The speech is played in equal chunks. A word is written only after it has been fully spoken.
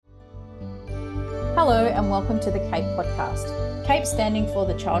Hello and welcome to the CAPE podcast. CAPE standing for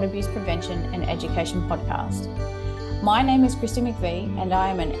the Child Abuse Prevention and Education Podcast. My name is Christy McVie and I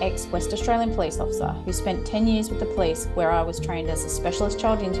am an ex-West Australian police officer who spent 10 years with the police where I was trained as a specialist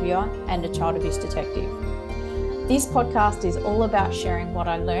child interviewer and a child abuse detective. This podcast is all about sharing what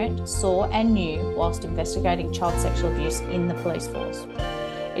I learnt, saw and knew whilst investigating child sexual abuse in the police force.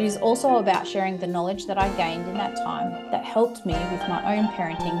 It is also about sharing the knowledge that I gained in that time that helped me with my own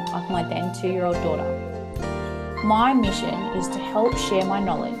parenting of my then 2-year-old daughter. My mission is to help share my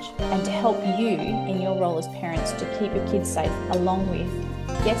knowledge and to help you in your role as parents to keep your kids safe, along with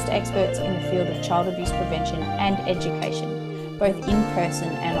guest experts in the field of child abuse prevention and education, both in person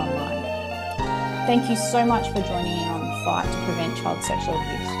and online. Thank you so much for joining in on the fight to prevent child sexual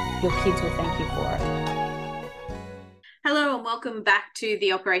abuse. Your kids will thank you for it. Hello and welcome back to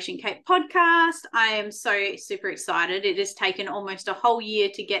the Operation Cape podcast. I am so super excited. It has taken almost a whole year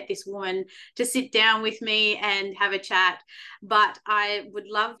to get this woman to sit down with me and have a chat, but I would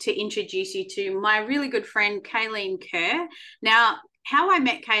love to introduce you to my really good friend, Kayelene Kerr. Now, how I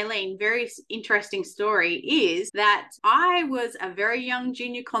met Kayelene, very interesting story, is that I was a very young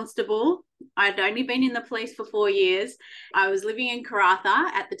junior constable. I'd only been in the police for 4 years. I was living in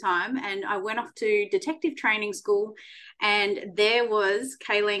Karratha at the time, and I went off to detective training school, and there was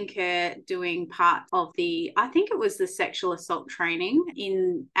Kayelene Kerr doing part of I think it was the sexual assault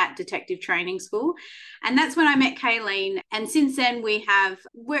training at detective training school. And that's when I met Kayelene. And since then we have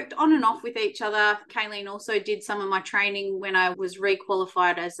worked on and off with each other. Kayelene also did some of my training when I was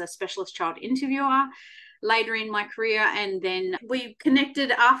requalified as a specialist child interviewer later in my career, and then we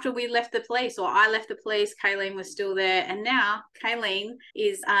connected after we left the police, or I left the police. Kayelene was still there, and now Kayelene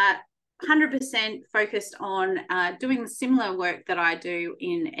is 100% focused on doing similar work that I do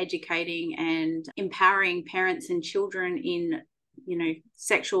in educating and empowering parents and children in,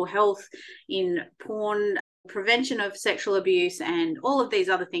 sexual health, in porn prevention of sexual abuse and all of these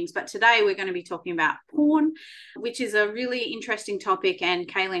other things. But today we're going to be talking about porn, which is a really interesting topic, and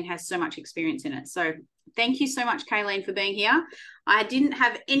Kayelene has so much experience in it. So thank you so much, Kayelene, for being here. I didn't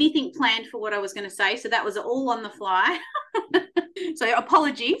have anything planned for what I was going to say, so that was all on the fly. So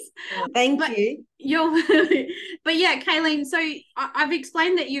apologies. Thank you. But yeah, Kayelene, so I've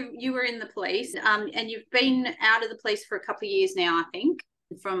explained that you were in the police, and you've been out of the police for a couple of years now, I think,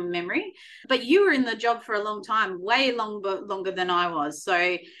 from memory, but you were in the job for a long time, way longer than I was.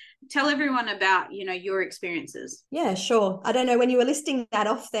 So tell everyone about, your experiences. Yeah, sure. I don't know, when you were listing that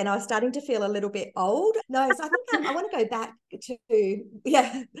off then, I was starting to feel a little bit old. No, so I think I want to go back to,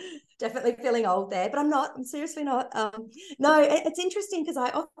 definitely feeling old there, but I'm not. I'm seriously not. No, it's interesting because I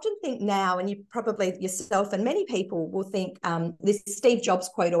often think now, and you probably yourself and many people will think this Steve Jobs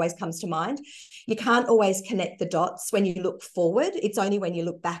quote always comes to mind. You can't always connect the dots when you look forward. It's only when you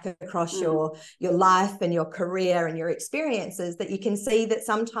look back across your life and your career and your experiences that you can see that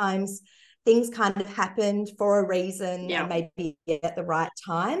sometimes things kind of happened for a reason and maybe at the right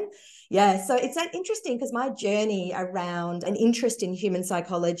time. Yeah, so it's interesting because my journey around an interest in human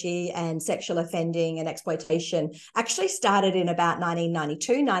psychology and sexual offending and exploitation actually started in about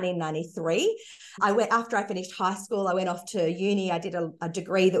 1992, 1993. After I finished high school, I went off to uni. I did a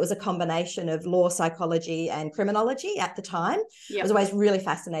degree that was a combination of law, psychology and criminology at the time. I was always really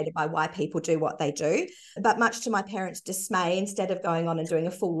fascinated by why people do what they do. But much to my parents' dismay, instead of going on and doing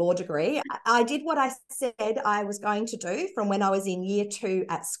a full law degree, I did what I said I was going to do from when I was in year 2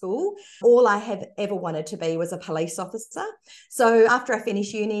 at school. All I have ever wanted to be was a police officer. So after I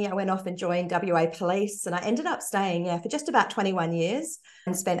finished uni, I went off and joined WA Police, and I ended up staying for just about 21 years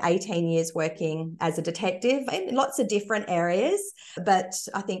and spent 18 years working as a detective in lots of different areas. But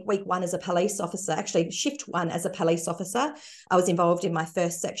I think week 1 as a police officer, actually shift 1 as a police officer, I was involved in my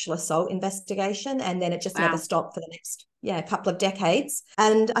first sexual assault investigation, and then it just never stopped for the next couple of decades.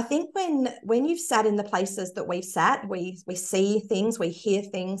 And I think when you've sat in the places that we've sat, we see things, we hear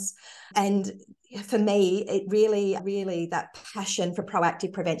things. And for me, it really that passion for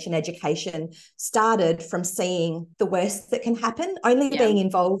proactive prevention education started from seeing the worst that can happen, only being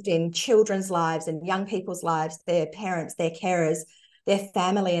involved in children's lives and young people's lives, their parents, their carers, their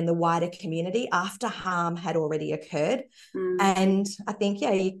family and the wider community after harm had already occurred. And I think,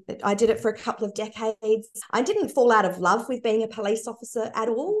 I did it for a couple of decades. I didn't fall out of love with being a police officer at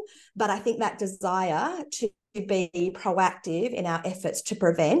all, but I think that desire to be proactive in our efforts to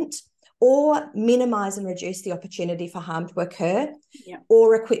prevent or minimise and reduce the opportunity for harm to occur,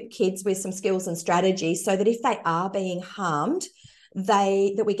 or equip kids with some skills and strategies so that if they are being harmed,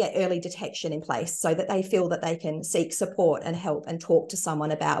 that we get early detection in place so that they feel that they can seek support and help and talk to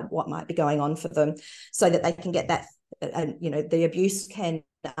someone about what might be going on for them, so that they can get that, the abuse can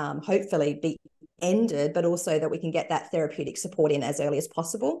hopefully be ended, but also that we can get that therapeutic support in as early as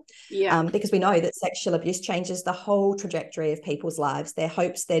possible. Yeah. Because we know that sexual abuse changes the whole trajectory of people's lives, their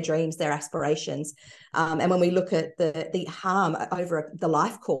hopes, their dreams, their aspirations. And when we look at the harm over the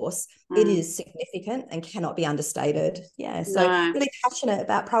life course, it is significant and cannot be understated. Yeah. So really passionate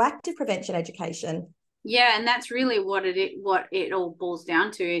about proactive prevention education. Yeah, and that's really what it all boils down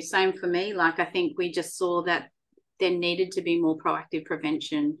to. Same for me. Like, I think we just saw that there needed to be more proactive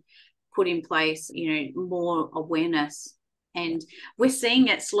prevention put in place, more awareness. And we're seeing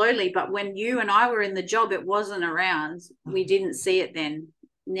it slowly, but when you and I were in the job, it wasn't around. We didn't see it then.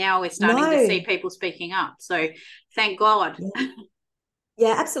 Now we're starting to see people speaking up. So thank God. Yeah.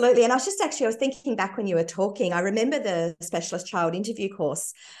 Yeah, absolutely. And I was thinking back when you were talking, I remember the specialist child interview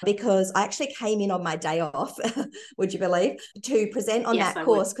course because I actually came in on my day off, would you believe, to present on that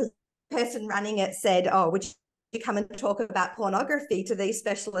course, because the person running it said, oh, would you come and talk about pornography to these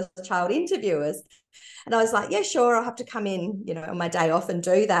specialist child interviewers? And I was like, yeah, sure, I'll have to come in, on my day off and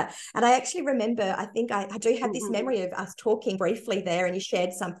do that. And I actually remember, I think I do have this memory of us talking briefly there, and you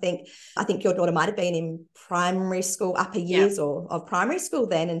shared something. I think your daughter might have been in primary school, upper years or of primary school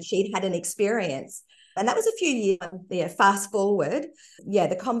then, and she'd had an experience. And that was a few years, fast forward. Yeah,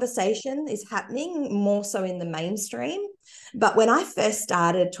 the conversation is happening more so in the mainstream. But when I first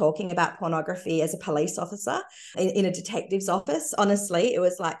started talking about pornography as a police officer in a detective's office, honestly, it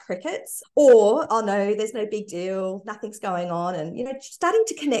was like crickets, or, oh no, there's no big deal, nothing's going on. And, starting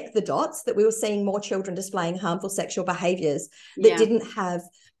to connect the dots that we were seeing more children displaying harmful sexual behaviours that didn't have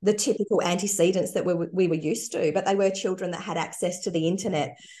the typical antecedents that we were used to, but they were children that had access to the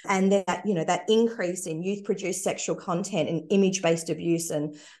internet, and that increase in youth-produced sexual content and image-based abuse.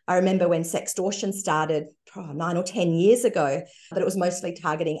 And I remember when sextortion started 9 or 10 years ago, but it was mostly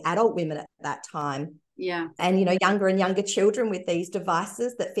targeting adult women at that time. Yeah. And, younger and younger children with these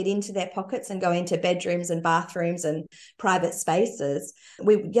devices that fit into their pockets and go into bedrooms and bathrooms and private spaces.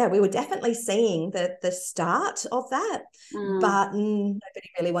 We were definitely seeing the start of that, but nobody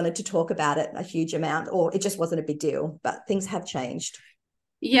really wanted to talk about it a huge amount, or it just wasn't a big deal. But things have changed.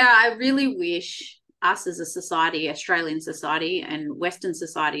 Yeah, I really wish us as a society, Australian society and Western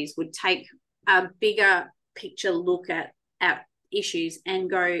societies, would take a bigger picture look at issues and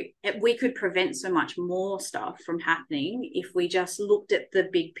go, we could prevent so much more stuff from happening if we just looked at the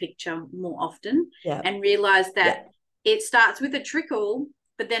big picture more often and realized that it starts with a trickle,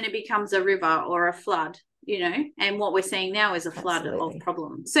 but then it becomes a river or a flood, and what we're seeing now is a flood of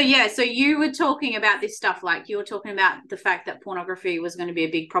problems. So you were talking about this stuff, like you were talking about the fact that pornography was going to be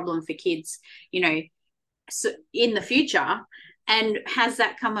a big problem for kids, so in the future. And has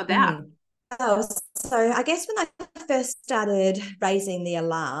that come about? Oh, so I guess when I first started raising the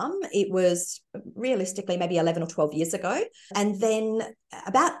alarm, it was realistically maybe 11 or 12 years ago. And then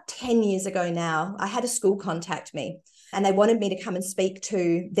about 10 years ago now, I had a school contact me, and they wanted me to come and speak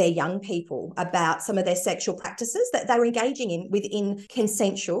to their young people about some of their sexual practices that they were engaging in within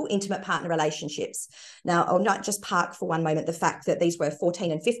consensual intimate partner relationships. Now, I'll not just park for one moment the fact that these were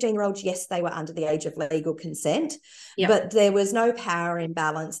 14 and 15-year-olds. Yes, they were under the age of legal consent, but there was no power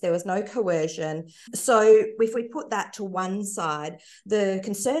imbalance. There was no coercion. So if we put that to one side, the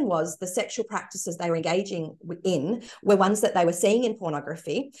concern was the sexual practices they were engaging in were ones that they were seeing in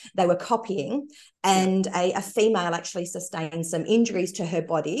pornography, they were copying, and a female actually sustained some injuries to her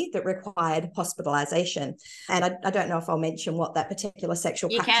body that required hospitalisation. And I don't know if I'll mention what that particular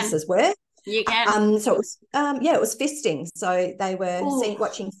sexual practices were. You can. So it was, it was fisting. So they were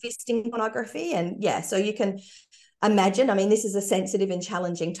watching fisting pornography, and so you can imagine, I mean, this is a sensitive and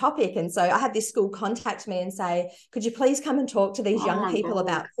challenging topic. And so I had this school contact me and say, could you please come and talk to these young people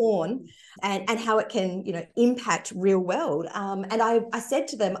about porn and how it can, impact real world. And I said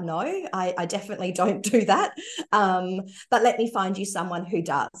to them, no, I definitely don't do that. But let me find you someone who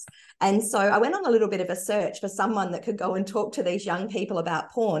does. And so I went on a little bit of a search for someone that could go and talk to these young people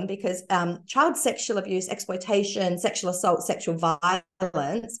about porn, because child sexual abuse, exploitation, sexual assault, sexual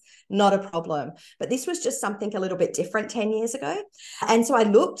violence, not a problem. But this was just something a little bit different 10 years ago. And so I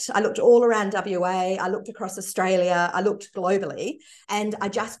looked all around WA, I looked across Australia, I looked globally, and I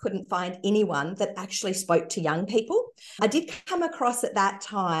just couldn't find anyone that actually spoke to young people. I did come across at that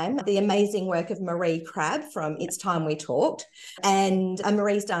time the amazing work of Marie Crabb from It's Time We Talked. And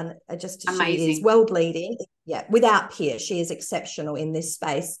Marie's done she is world leading. Yeah, without peer, she is exceptional in this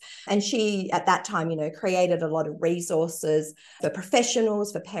space. And she, at that time, created a lot of resources for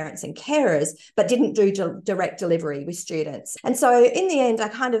professionals, for parents and carers, but didn't do direct delivery with students. And so in the end,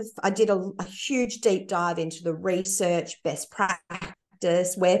 I did a huge deep dive into the research, best practice,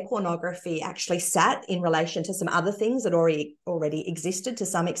 practice, where pornography actually sat in relation to some other things that already existed to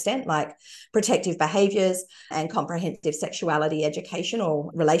some extent, like protective behaviours and comprehensive sexuality education,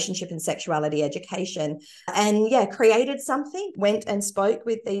 or relationship and sexuality education. And created something, went and spoke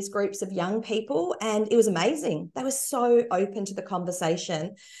with these groups of young people, and it was amazing. They were so open to the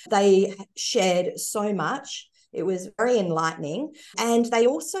conversation. They shared so much. It was very enlightening. And they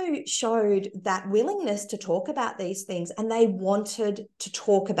also showed that willingness to talk about these things, and they wanted to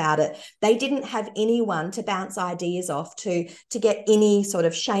talk about it. They didn't have anyone to bounce ideas off to get any sort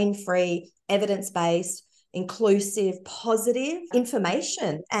of shame-free, evidence-based, inclusive, positive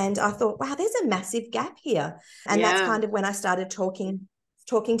information. And I thought, wow, there's a massive gap here. And that's kind of when I started talking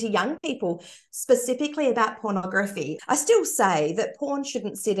to young people specifically about pornography. I still say that porn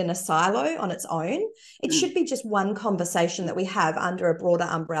shouldn't sit in a silo on its own. It should be just one conversation that we have under a broader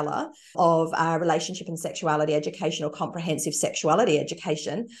umbrella of relationship and sexuality education, or comprehensive sexuality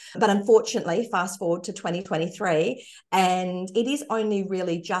education. But unfortunately, fast forward to 2023, and it is only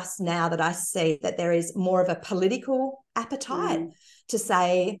really just now that I see that there is more of a political appetite to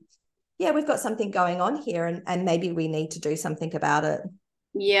say, yeah, we've got something going on here, and maybe we need to do something about it.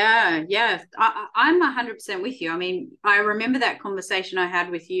 Yeah. I'm 100% with you. I mean, I remember that conversation I had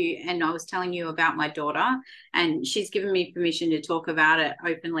with you, and I was telling you about my daughter, and she's given me permission to talk about it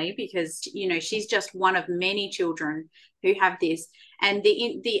openly because, she's just one of many children who have this. And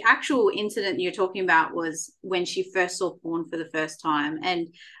the actual incident you're talking about was when she first saw porn for the first time.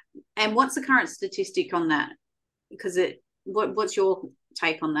 And what's the current statistic on that? Because what's your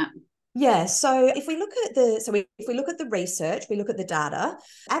take on that? Yeah, so if we look at the research, we look at the data,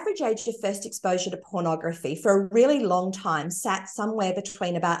 average age of first exposure to pornography for a really long time sat somewhere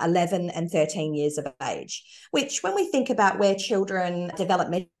between about 11 and 13 years of age, which when we think about where children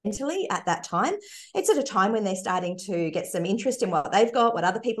developmentally at that time, it's at a time when they're starting to get some interest in what they've got, what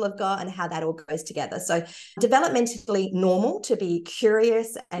other people have got, and how that all goes together. So developmentally normal to be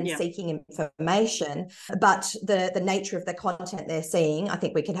curious and seeking information, but the nature of the content they're seeing, I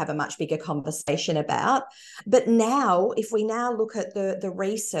think we could have a much bigger conversation about. But now, if we now look at the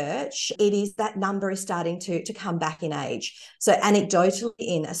research, it is that number is starting to come back in age. So anecdotally,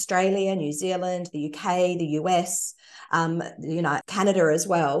 in Australia, New Zealand, the UK, the US, Canada as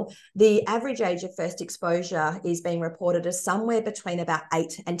well, the average age of first exposure is being reported as somewhere between about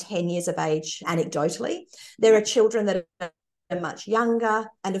 8 and 10 years of age anecdotally. There are children that are much younger,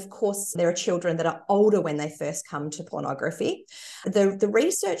 and of course there are children that are older when they first come to pornography. The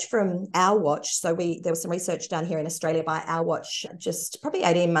research from Our Watch, so there was some research done here in Australia by Our Watch just probably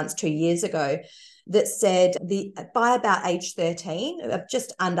 18 months, 2 years ago, that said by about age 13,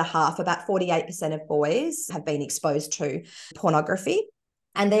 just under half, about 48% of boys have been exposed to pornography,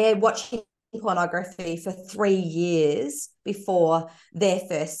 and they're watching pornography for 3 years before their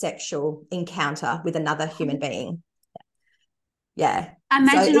first sexual encounter with another human being. Yeah.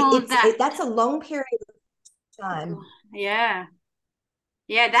 Imagine all of that. That's a long period of time. Yeah,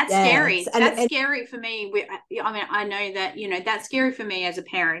 that's scary. That's scary for me. I know that, that's scary for me as a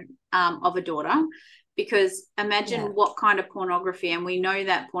parent of a daughter, because imagine what kind of pornography, and we know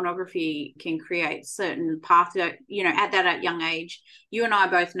that pornography can create certain paths, at that young age. You and I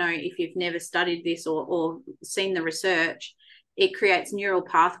both know, if you've never studied this or seen the research, it creates neural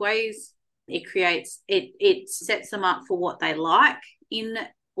pathways. It sets them up for what they like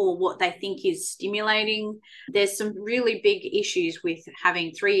or what they think is stimulating. There's some really big issues with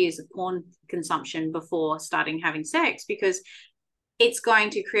having 3 years of porn consumption before starting having sex, because it's going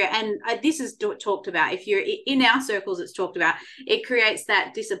to create, and this is talked about, if you're in our circles, it's talked about, it creates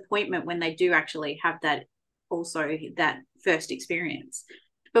that disappointment when they do actually have that first experience.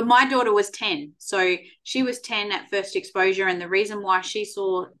 But my daughter was 10. So she was 10 at first exposure. And the reason why she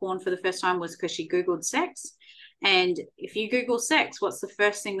saw porn for the first time was because she Googled sex. And if you Google sex, what's the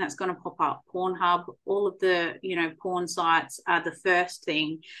first thing that's going to pop up? Pornhub, all of the, porn sites are the first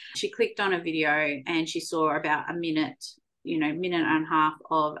thing. She clicked on a video and she saw about a minute, minute and a half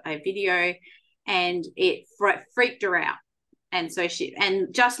of a video, and it freaked her out. And so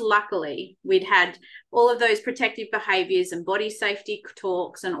just luckily, we'd had all of those protective behaviors and body safety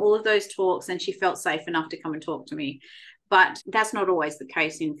talks and all of those talks, and she felt safe enough to come and talk to me. But that's not always the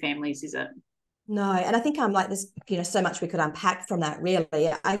case in families, is it? No, and I think I'm like this, so much we could unpack from that, really.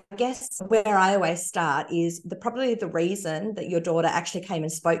 I guess where I always start is probably the reason that your daughter actually came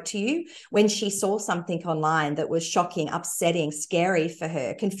and spoke to you when she saw something online that was shocking, upsetting, scary for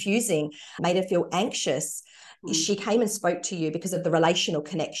her, confusing, made her feel anxious. she came and spoke to you because of the relational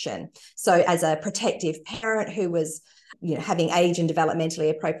connection. So as a protective parent who was, you know, having age and developmentally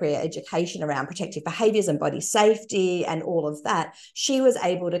appropriate education around protective behaviors and body safety and all of that, she was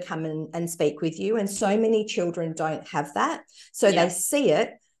able to come and speak with you. And so many children don't have that. So they see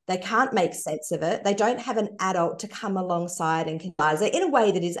it, they can't make sense of it. They don't have an adult to come alongside and advise it in a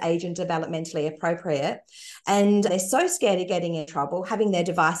way that is age and developmentally appropriate. And they're so scared of getting in trouble, having their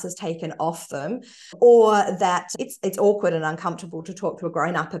devices taken off them, or that it's awkward and uncomfortable to talk to a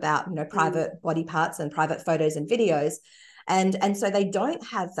grown-up about, you know, private body parts and private photos and videos. And so they don't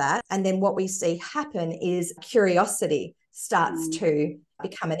have that. And then what we see happen is curiosity starts to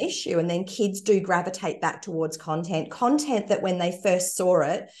become an issue. And then kids do gravitate back towards content that when they first saw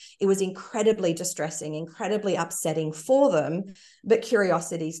it, it was incredibly distressing, incredibly upsetting for them, but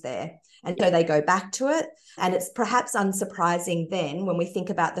curiosity's there. And so they go back to it. And it's perhaps unsurprising then when we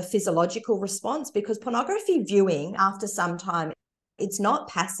think about the physiological response, because pornography viewing after some time, it's not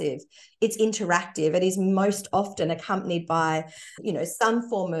passive, it's interactive. It is most often accompanied by, you know, some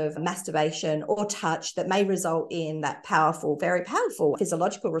form of masturbation or touch that may result in that powerful, very powerful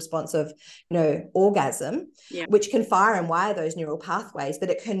physiological response of, you know, orgasm, which can fire and wire those neural pathways,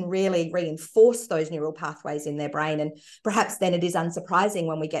 but it can really reinforce those neural pathways in their brain. And perhaps then it is unsurprising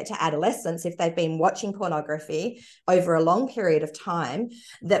when we get to adolescence, if they've been watching pornography over a long period of time,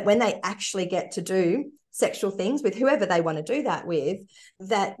 that when they actually get to do sexual things with whoever they want to do that with,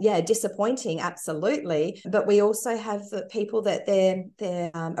 that disappointing, absolutely. But we also have the people that they're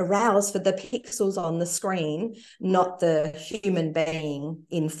aroused for the pixels on the screen, not the human being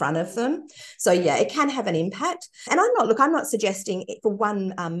in front of them. So it can have an impact. And I'm not suggesting for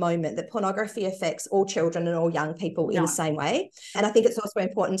one moment that pornography affects all children and all young people in the same way. And I think it's also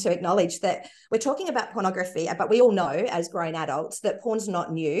important to acknowledge that we're talking about pornography, but we all know as grown adults that porn's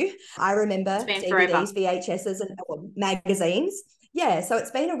not new. I remember DVDs, VHSs and magazines. Yeah, so it's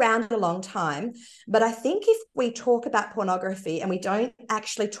been around a long time. But I think if we talk about pornography and we don't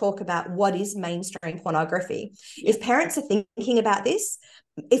actually talk about what is mainstream pornography, if parents are thinking about this,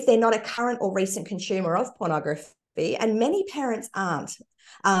 if they're not a current or recent consumer of pornography, and many parents aren't,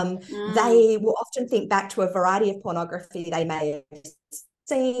 they will often think back to a variety of pornography they may have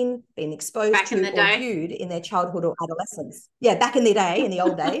seen, been exposed back to, or viewed in their childhood or adolescence. Yeah, back in the day, in the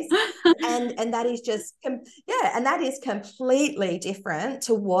old days. And that is just, and that is completely different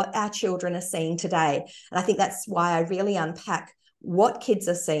to what our children are seeing today. And I think that's why I really unpack what kids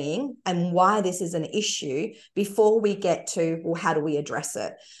are seeing and why this is an issue before we get to, well, how do we address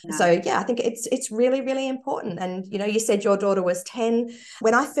it? So I think it's really, really important. And you know, you said your daughter was 10.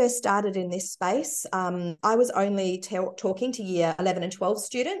 When I first started in this space, I was only talking to year 11 and 12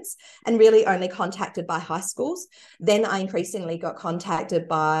 students, and really only contacted by high schools. Then I increasingly got contacted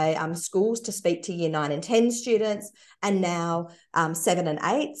by schools to speak to year 9 and 10 students, and now 7 and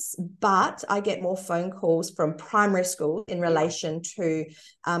 8s. But I get more phone calls from primary school in relation to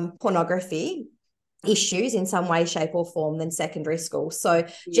pornography issues in some way, shape or form than secondary school. So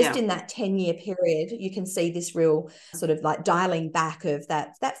just in that 10-year period, you can see this real sort of like dialing back of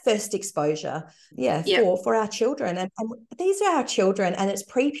that first exposure for our children. And these are our children, and it's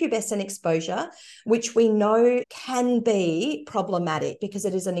prepubescent exposure, which we know can be problematic because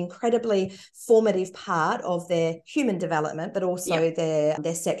it is an incredibly formative part of their human development, but also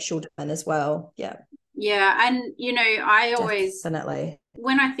their sexual development as well. And you know, I always definitely,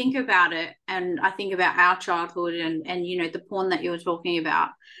 when I think about it, and I think about our childhood and you know, the porn that you were talking about,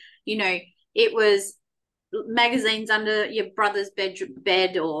 you know, it was magazines under your brother's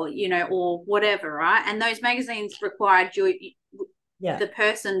bed or, you know, or whatever, right? And those magazines required the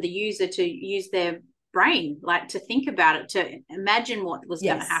person, the user, to use their brain, like to think about it, to imagine what was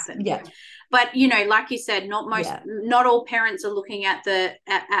going to happen. But you know, like you said, not all parents are looking at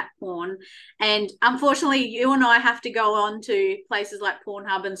at porn, and unfortunately you and I have to go on to places like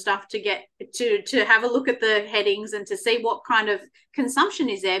Pornhub and stuff to get to have a look at the headings and to see what kind of consumption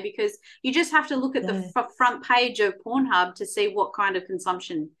is there, because you just have to look at the front page of Pornhub to see what kind of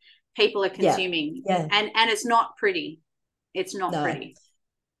consumption people are consuming. And it's not pretty. It's not pretty.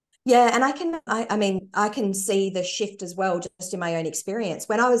 Yeah, and I can see the shift as well, just in my own experience.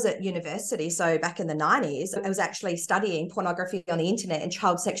 When I was at university, so back in the 90s, I was actually studying pornography on the internet and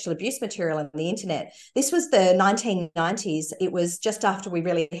child sexual abuse material on the internet. This was the 1990s. It was just after we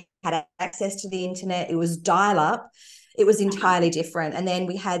really had access to the internet. It was dial-up. It was entirely different. And then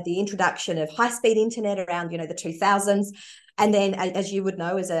we had the introduction of high-speed internet around, you know, the 2000s. And then, as you would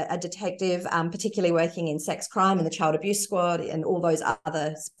know, as a detective, particularly working in sex crime and the child abuse squad and all those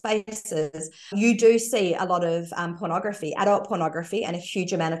other spaces, you do see a lot of pornography, adult pornography, and a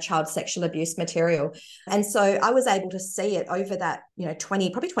huge amount of child sexual abuse material. And so I was able to see it over that,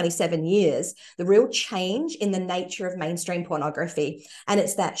 probably 27 years, the real change in the nature of mainstream pornography. And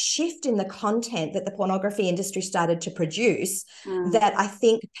it's that shift in the content that the pornography industry started to produce that I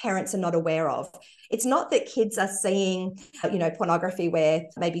think parents are not aware of. It's not that kids are seeing, pornography where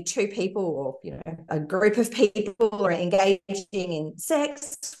maybe two people or, a group of people are engaging in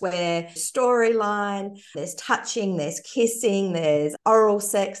sex, where storyline, there's touching, there's kissing, there's oral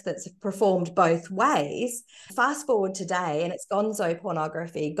sex that's performed both ways. Fast forward today and it's gonzo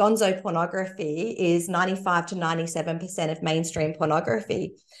pornography. Gonzo pornography is 95 to 97% of mainstream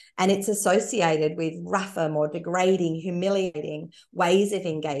pornography. And it's associated with rougher, more degrading, humiliating ways of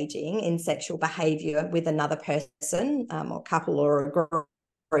engaging in sexual behavior with another person or couple or a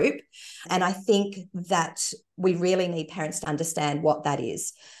group. And I think that we really need parents to understand what that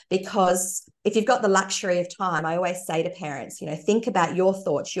is, because if you've got the luxury of time, I always say to parents, think about your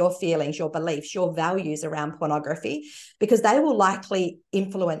thoughts, your feelings, your beliefs, your values around pornography, because they will likely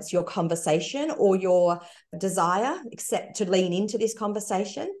influence your conversation or your desire to lean into this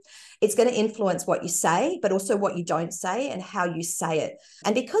conversation. It's going to influence what you say, but also what you don't say and how you say it.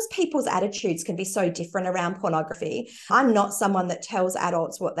 And because people's attitudes can be so different around pornography, I'm not someone that tells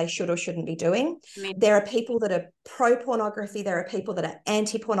adults what they should or shouldn't be doing. There are people that are pro-pornography, there are people that are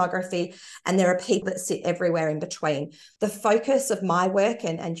anti-pornography, and there are people that sit everywhere in between. The focus of my work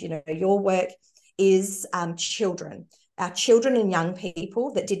and your work is children. Our children and young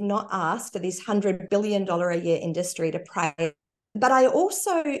people that did not ask for this $100 billion a year industry to prey. But I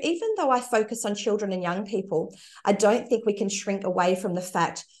also, even though I focus on children and young people, I don't think we can shrink away from the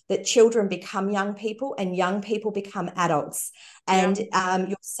fact that children become young people and young people become adults. And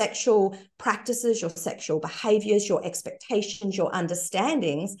your sexual practices, your sexual behaviors, your expectations, your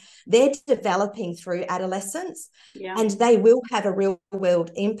understandings, they're developing through adolescence. And they will have a real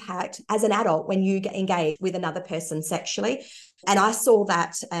world impact as an adult when you engage with another person sexually. And I saw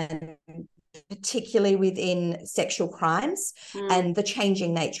that particularly within sexual crimes and the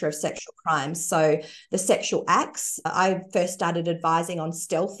changing nature of sexual crimes. So the sexual acts, I first started advising on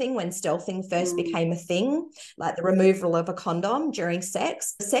stealthing when stealthing first became a thing, like the removal of a condom during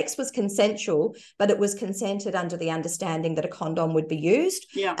sex. Sex was consensual, but it was consented under the understanding that a condom would be used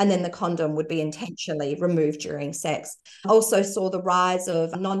and then the condom would be intentionally removed during sex. I also saw the rise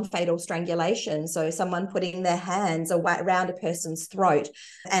of non-fatal strangulation. So someone putting their hands around a person's throat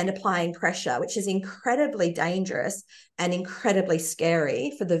and applying pressure, which is incredibly dangerous and incredibly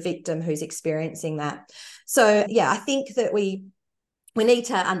scary for the victim who's experiencing that. So, I think that we need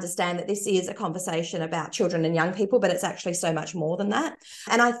to understand that this is a conversation about children and young people, but it's actually so much more than that.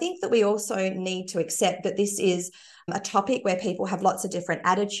 And I think that we also need to accept that this is a topic where people have lots of different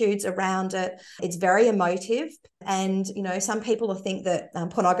attitudes around it. It's very emotive. And, some people think that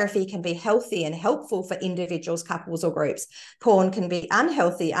pornography can be healthy and helpful for individuals, couples, or groups. Porn can be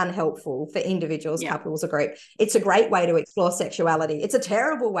unhealthy, unhelpful for individuals, couples, or groups. It's a great way to explore sexuality. It's a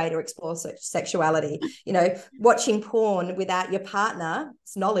terrible way to explore sexuality. Watching porn without your partner's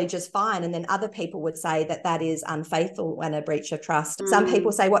knowledge is fine. And then other people would say that that is unfaithful and a breach of trust. Some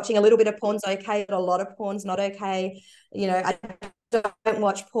people say watching a little bit of porn's okay, but a lot of porn's not okay. I don't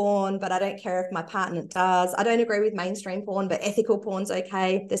watch porn, but I don't care if my partner does. I don't agree with mainstream porn, but ethical porn's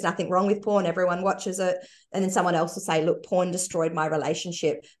okay. There's nothing wrong with porn. Everyone watches it. And then someone else will say, look, porn destroyed my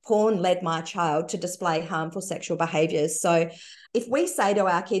relationship. Porn led my child to display harmful sexual behaviors. So if we say to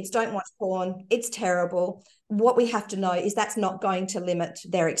our kids, don't watch porn, it's terrible, what we have to know is that's not going to limit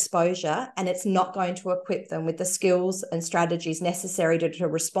their exposure, and it's not going to equip them with the skills and strategies necessary to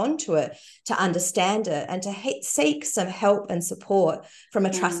respond to it, to understand it, and to seek some help and support from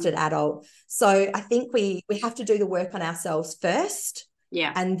a trusted adult. So I think we have to do the work on ourselves first.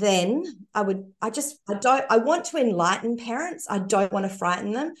 And then I want to enlighten parents. I don't want to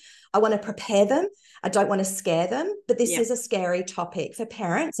frighten them. I want to prepare them. I don't want to scare them. But this is a scary topic for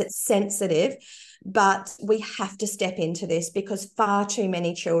parents. It's sensitive. But we have to step into this because far too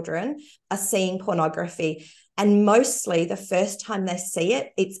many children are seeing pornography. And mostly the first time they see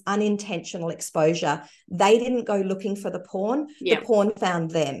it, it's unintentional exposure. They didn't go looking for the porn. The porn found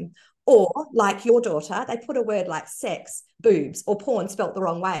them. Or like your daughter, they put a word like sex, boobs, or porn spelt the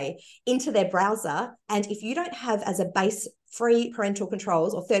wrong way into their browser. And if you don't have as a base free parental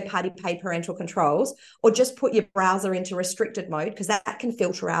controls or third-party paid parental controls, or just put your browser into restricted mode, because that can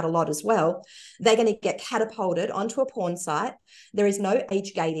filter out a lot as well, they're going to get catapulted onto a porn site. There is no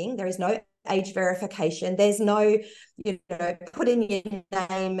age gating. There is no age verification. There's no, put in your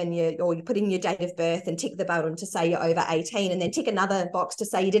name and you put in your date of birth and tick the button to say you're over 18 and then tick another box to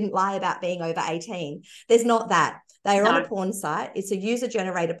say you didn't lie about being over 18. There's not that. They are on a porn site. It's a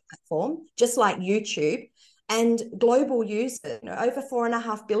user-generated platform, just like YouTube. And global users, over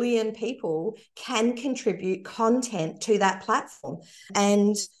 4.5 billion people can contribute content to that platform.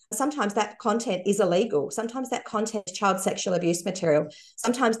 And sometimes that content is illegal. Sometimes that content is child sexual abuse material.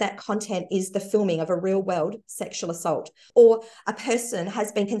 Sometimes that content is the filming of a real world sexual assault. Or a person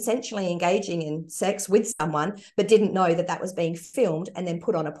has been consensually engaging in sex with someone, but didn't know that that was being filmed and then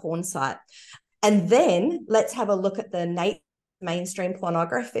put on a porn site. And then let's have a look at the mainstream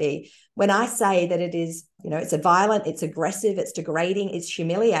pornography. When I say that it is, it's violent, it's aggressive, it's degrading, it's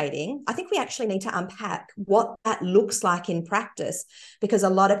humiliating, I think we actually need to unpack what that looks like in practice, because a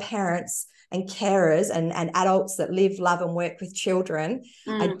lot of parents and carers and adults that live, love and work with children,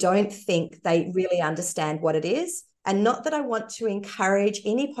 I don't think they really understand what it is. And not that I want to encourage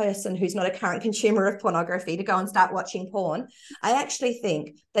any person who's not a current consumer of pornography to go and start watching porn. I actually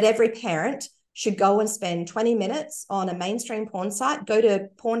think that every parent should go and spend 20 minutes on a mainstream porn site, go to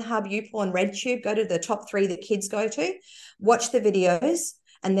Pornhub, YouPorn, RedTube, go to the top 3 that kids go to, watch the videos,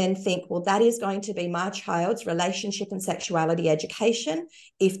 and then think, well, that is going to be my child's relationship and sexuality education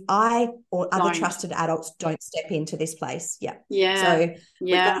if I or other trusted adults don't step into this place. Yeah. So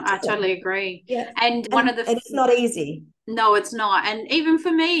I totally agree. Yeah. And it's not easy. No, it's not. And even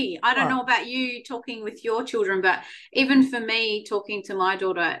for me, I don't know about you talking with your children, but even for me talking to my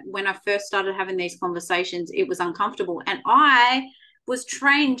daughter, when I first started having these conversations, it was uncomfortable. And I was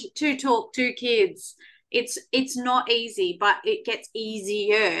trained to talk to kids. It's not easy, but it gets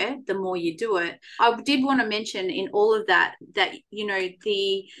easier the more you do it. I did want to mention in all of that,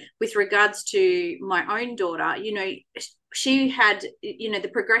 with regards to my own daughter, she had, the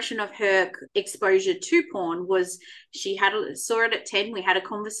progression of her exposure to porn was she saw it at 10. We had a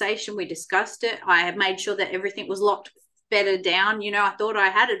conversation. We discussed it. I had made sure that everything was locked better down. I thought I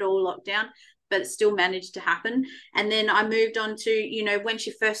had it all locked down, but it still managed to happen. And then I moved on to, when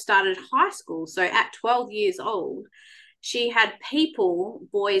she first started high school. So at 12 years old, she had people,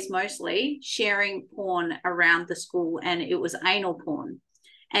 boys mostly, sharing porn around the school, and it was anal porn.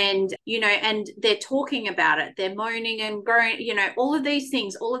 And, and they're talking about it. They're moaning and groaning, all of these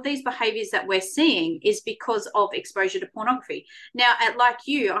things, all of these behaviors that we're seeing is because of exposure to pornography. Now, like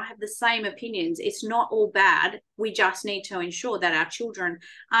you, I have the same opinions. It's not all bad. We just need to ensure that our children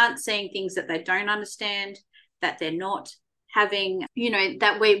aren't seeing things that they don't understand, that they're not having,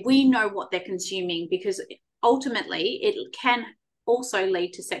 that we know what they're consuming, because ultimately it can also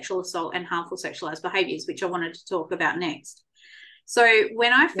lead to sexual assault and harmful sexualized behaviors, which I wanted to talk about next. So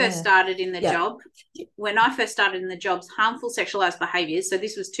when I first started in the jobs, harmful sexualized behaviors, so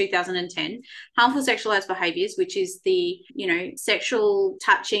this was 2010, harmful sexualized behaviors, which is the, sexual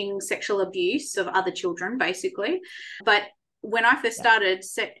touching, sexual abuse of other children, basically. But when I first started,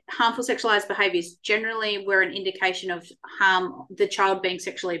 harmful sexualized behaviors generally were an indication of the child being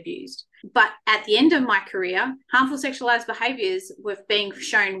sexually abused. But at the end of my career, harmful sexualized behaviors were being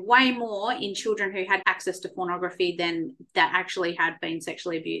shown way more in children who had access to pornography than that actually had been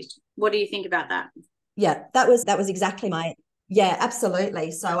sexually abused. What do you think about that? Yeah, that was exactly my... Yeah, absolutely.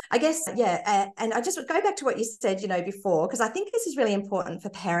 So I guess, and I just go back to what you said, before, because I think this is really important for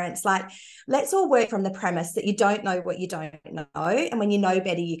parents. Like, let's all work from the premise that you don't know what you don't know. And when you know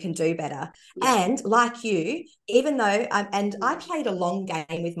better, you can do better. Yeah. And like you, even though, and I played a long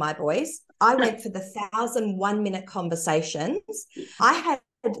game with my boys, I went for the 1,001-minute conversations. I had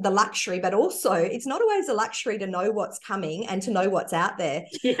the luxury, but also it's not always a luxury to know what's coming and to know what's out there.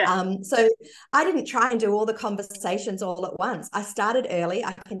 So I didn't try and do all the conversations all at once. I started early.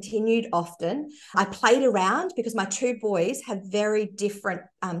 I continued often. I played around because my 2 boys have very different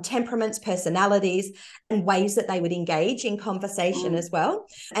temperaments, personalities, and ways that they would engage in conversation as well.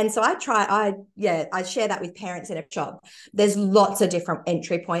 And so I share that with parents in a shop. There's lots of different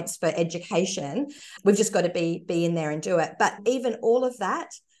entry points for education. We've just got to be in there and do it. But even all of that,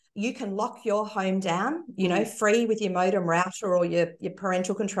 you can lock your home down, free with your modem router or your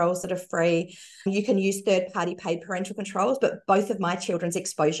parental controls that are free. You can use third-party paid parental controls, but both of my children's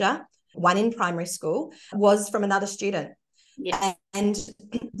exposure, one in primary school, was from another student. Yeah. And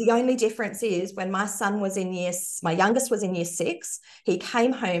the only difference is when my youngest was in year 6, he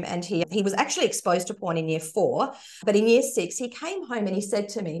came home and he was actually exposed to porn in year 4, but in year 6, he came home and he said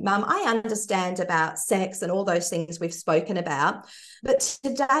to me, Mum, I understand about sex and all those things we've spoken about, but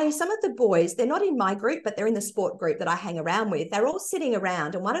today some of the boys, they're not in my group, but they're in the sport group that I hang around with. They're all sitting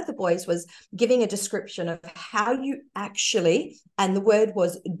around, and one of the boys was giving a description of how you actually, and the word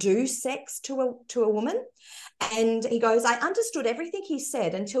was do sex to a woman. And he goes, I understood everything he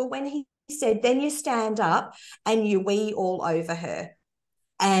said until when he said, then you stand up and you wee all over her.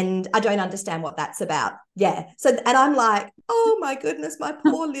 And I don't understand what that's about. Yeah. So, and I'm like, oh my goodness, my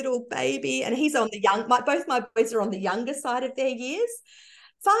poor little baby. And he's on both my boys are on the younger side of their years.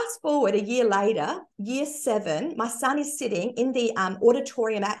 Fast forward a year later, year 7, my son is sitting in the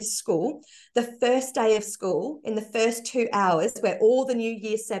auditorium at school, the first day of school, in the first 2 hours, where all the new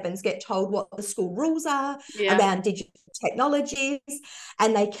year 7s get told what the school rules are around digital technologies,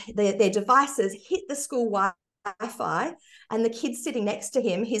 and their devices hit the school Wi-Fi, and the kid sitting next to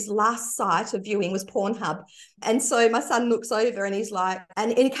him, his last site of viewing was Pornhub. And so my son looks over and he's like,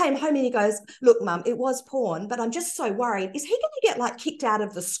 and he came home and he goes, look, Mum, it was porn, but I'm just so worried. Is he going to get like kicked out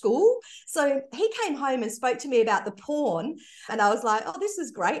of the school? So he came home and spoke to me about the porn, and I was like, oh, this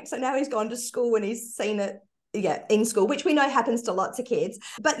is great. So now he's gone to school and he's seen it in school, which we know happens to lots of kids.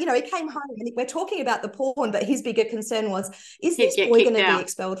 But, he came home and we're talking about the porn, but his bigger concern was, is this boy going to be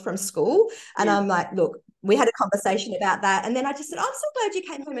expelled from school? And I'm like, look, we had a conversation about that. And then I just said, I'm so glad you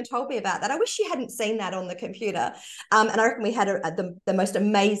came home and told me about that. I wish you hadn't seen that on the computer. And I reckon we had the most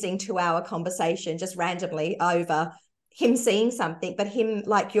amazing 2-hour conversation just randomly over him seeing something, but him,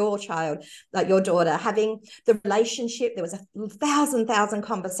 like your child, like your daughter, having the relationship. There was 1,000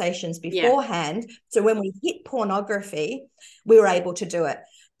 conversations beforehand. So when we hit pornography, we were able to do it.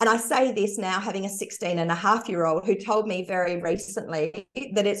 And I say this now, having a 16-and-a-half-year-old who told me very recently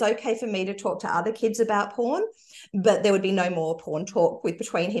that it's okay for me to talk to other kids about porn, but there would be no more porn talk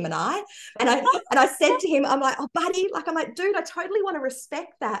between him and I. And I said to him, I'm like, oh, buddy, dude, I totally want to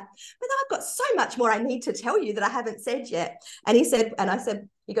respect that. But I've got so much more I need to tell you that I haven't said yet. And I said,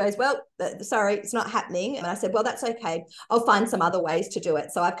 he goes, well, sorry, it's not happening. And I said, well, that's okay. I'll find some other ways to do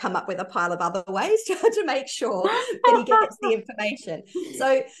it. So I've come up with a pile of other ways to make sure that he gets the information.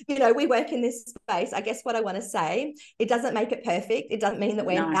 So, we work in this space. I guess what I want to say, it doesn't make it perfect. It doesn't mean that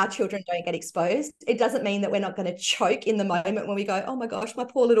our children don't get exposed. It doesn't mean that we're not going to choke in the moment when we go, oh my gosh, my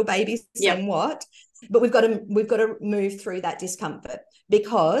poor little baby's saying what? But we've got to move through that discomfort,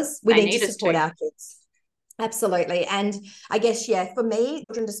 because we need to support our kids. Absolutely. And I guess, for me,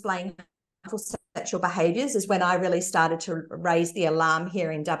 children displaying harmful sexual behaviours is when I really started to raise the alarm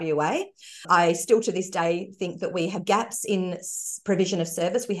here in WA. I still to this day think that we have gaps in provision of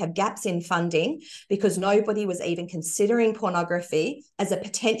service. We have gaps in funding, because nobody was even considering pornography as a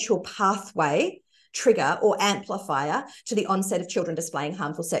potential pathway, trigger or amplifier to the onset of children displaying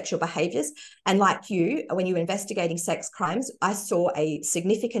harmful sexual behaviours. And like you, when you were investigating sex crimes, I saw a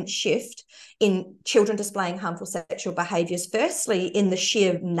significant shift in children displaying harmful sexual behaviours, firstly in the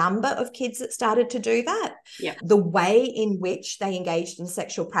sheer number of kids that started to do that, the way in which they engaged in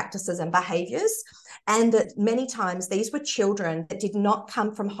sexual practices and behaviours, and that many times these were children that did not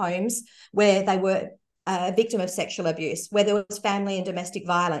come from homes where they were a victim of sexual abuse, where there was family and domestic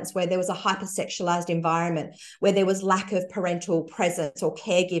violence, where there was a hypersexualized environment, where there was lack of parental presence or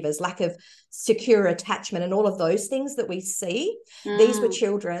caregivers, lack of secure attachment, and all of those things that we see. These were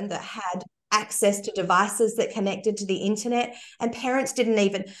children that had access to devices that connected to the internet, and parents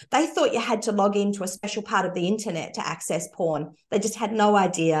they thought you had to log into a special part of the internet to access porn. They just had no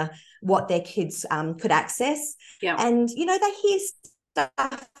idea what their kids could access. And they hear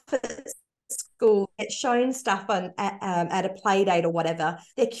stuff school, get shown stuff at a play date or whatever.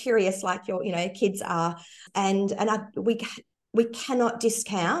 They're curious, like your kids are, and we cannot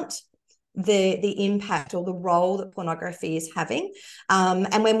discount the impact or the role that pornography is having.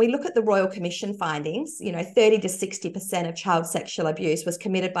 And when we look at the Royal Commission findings, 30 to 60% of child sexual abuse was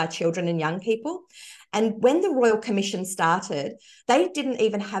committed by children and young people. And when the Royal Commission started, they didn't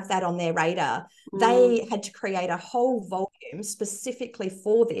even have that on their radar. They had to create a whole volume specifically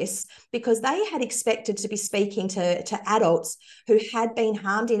for this, because they had expected to be speaking to adults who had been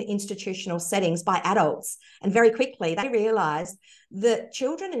harmed in institutional settings by adults. And very quickly, they realised that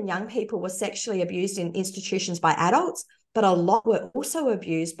children and young people were sexually abused in institutions by adults, but a lot were also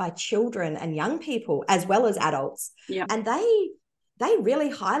abused by children and young people as well as adults. And they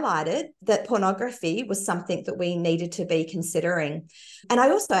really highlighted that pornography was something that we needed to be considering. And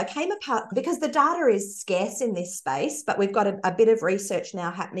I came apart because the data is scarce in this space, but we've got a bit of research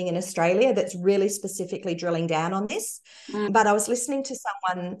now happening in Australia that's really specifically drilling down on this. But I was listening to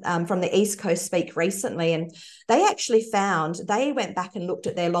someone from the East Coast speak recently, and they actually they went back and looked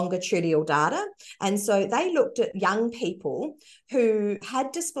at their longitudinal data. And so they looked at young people who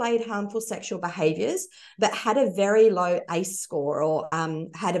had displayed harmful sexual behaviours, but had a very low ACE score or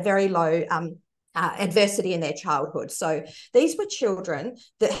had a very low adversity in their childhood. So these were children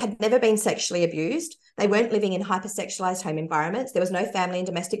that had never been sexually abused. They weren't living in hypersexualized home environments. There was no family and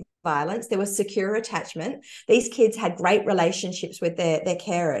domestic violence. There was secure attachment. These kids had great relationships with their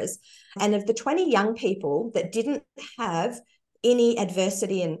carers. And of the 20 young people that didn't have any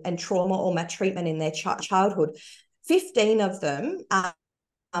adversity and trauma or maltreatment in their childhood, 15 of them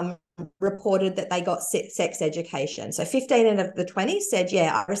reported that they got sex education. So 15 of the 20 said,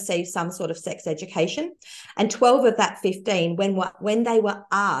 yeah, I received some sort of sex education. And 12 of that 15, when they were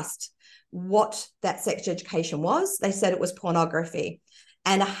asked what that sex education was, they said it was pornography.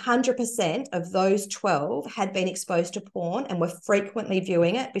 And 100% of those 12 had been exposed to porn and were frequently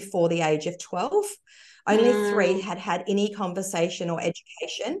viewing it before the age of 12. Only 3 had had any conversation or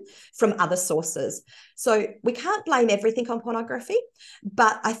education from other sources. So we can't blame everything on pornography,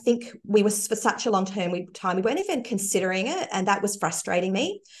 but I think we were, for such a long time, we weren't even considering it, and that was frustrating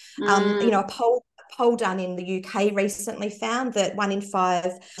me. A poll done in the UK recently found that 1 in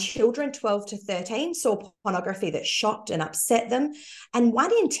 5 children 12 to 13 saw pornography that shocked and upset them, and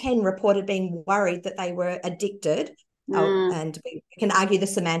 1 in 10 reported being worried that they were addicted. And we can argue the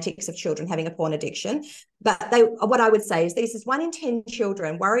semantics of children having a porn addiction, but what I would say is this is 1 in 10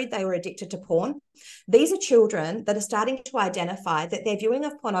 children worried they were addicted to porn. These are children that are starting to identify that their viewing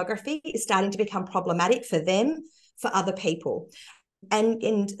of pornography is starting to become problematic for them, for other people. And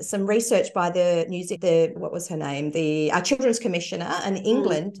in some research by the Children's Commissioner in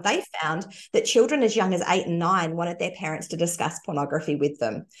England, they found that children as young as 8 and 9 wanted their parents to discuss pornography with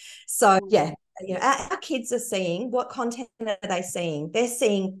them. So, yeah, our kids are seeing, what content are they seeing? They're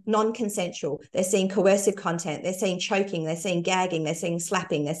seeing non-consensual, they're seeing coercive content, they're seeing choking, they're seeing gagging, they're seeing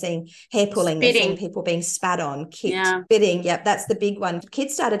slapping, they're seeing hair pulling, they're seeing people being spat on, kicked, spitting. Yep, that's the big one.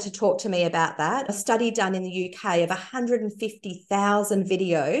 Kids started to talk to me about that. A study done in the UK of 150,000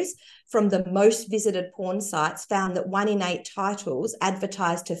 videos from the most visited porn sites found that 1 in 8 titles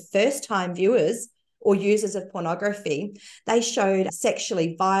advertised to first-time viewers or users of pornography, they showed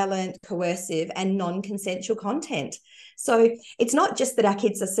sexually violent, coercive, and non-consensual content. So it's not just that our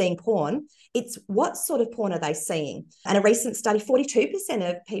kids are seeing porn, it's what sort of porn are they seeing? And a recent study, 42%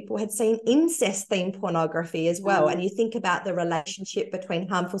 of people had seen incest-themed pornography as well. And you think about the relationship between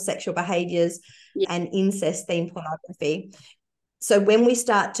harmful sexual behaviours and incest-themed pornography. So when we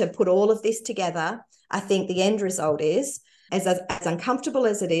start to put all of this together, I think the end result is, as uncomfortable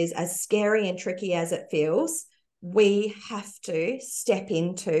as it is, as scary and tricky as it feels, we have to step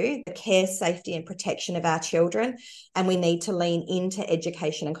into the care, safety and protection of our children, and we need to lean into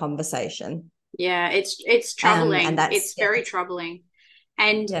education and conversation. Yeah, it's troubling. And it's very troubling.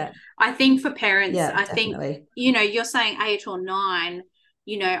 And I think for parents, I definitely think, you're saying 8 or 9,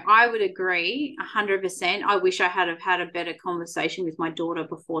 I would agree 100%. I wish I had have had a better conversation with my daughter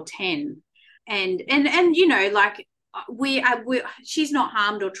before 10. And like, she's not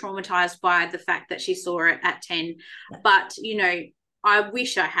harmed or traumatized by the fact that she saw it at 10, but I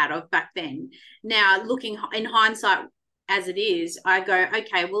wish I had of back then. Now, looking in hindsight as it is, I go,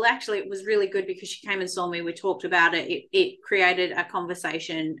 okay, well, actually it was really good because she came and saw me, we talked about it, it created a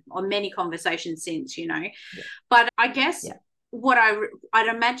conversation, or many conversations since, but I guess what I'd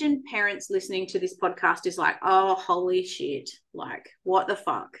imagine parents listening to this podcast is like, oh, holy shit, like, what the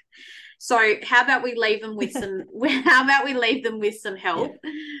fuck? So how about we leave them with some help?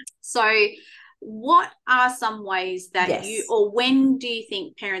 Yeah. So what are some ways that when do you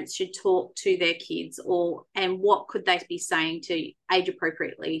think parents should talk to their kids, and what could they be saying to age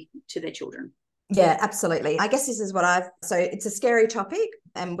appropriately to their children? Yeah, absolutely. I guess this is so it's a scary topic,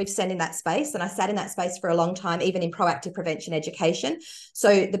 and we've sat in that space, and I sat in that space for a long time, even in proactive prevention education.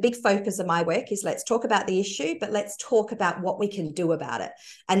 So the big focus of my work is, let's talk about the issue, but let's talk about what we can do about it.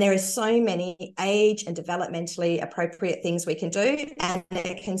 And there are so many age and developmentally appropriate things we can do, and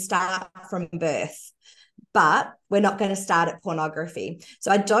it can start from birth. But we're not going to start at pornography.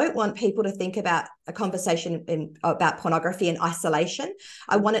 So I don't want people to think about a conversation about pornography in isolation.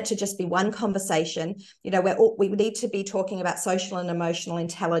 I want it to just be one conversation, where we need to be talking about social and emotional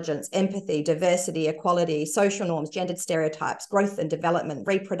intelligence, empathy, diversity, equality, social norms, gendered stereotypes, growth and development,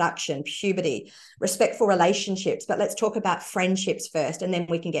 reproduction, puberty, respectful relationships. But let's talk about friendships first, and then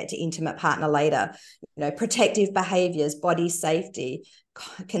we can get to intimate partner later. Protective behaviors, body safety,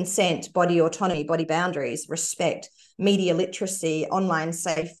 consent, body autonomy, body boundaries, respect, media literacy, online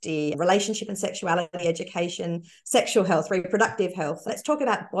safety, relationship and sexuality education, sexual health, reproductive health. Let's talk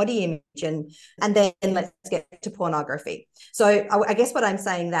about body image, and then let's get to pornography. So I guess what I'm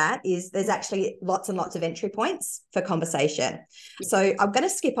saying that is there's actually lots and lots of entry points for conversation. So I'm going to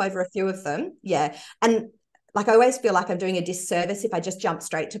skip over a few of them. Yeah. And I always feel like I'm doing a disservice if I just jump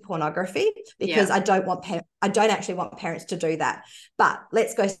straight to pornography, because I don't actually want parents to do that. But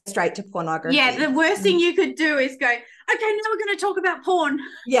let's go straight to pornography. Yeah, the worst thing you could do is go, okay, now we're going to talk about porn.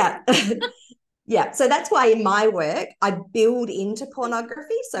 Yeah. Yeah. So that's why in my work, I build into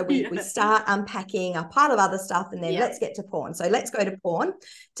pornography. So we start unpacking a pile of other stuff, and then let's get to porn. So let's go to porn.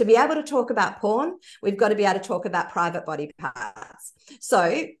 To be able to talk about porn, we've got to be able to talk about private body parts.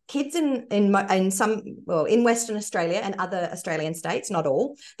 So kids in Western Australia and other Australian states, not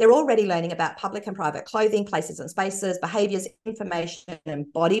all, they're already learning about public and private clothing, places and spaces, behaviours, information,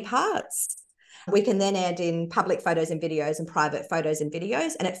 and body parts. We can then add in public photos and videos and private photos and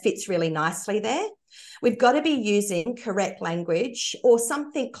videos, and it fits really nicely there. We've got to be using correct language or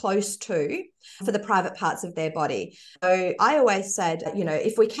something close to for the private parts of their body. So I always said,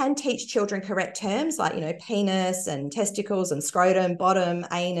 if we can teach children correct terms like, penis and testicles and scrotum, bottom,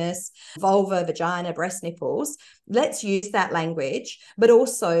 anus, vulva, vagina, breast, nipples, let's use that language. But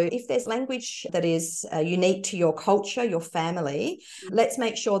also, if there's language that is unique to your culture, your family, let's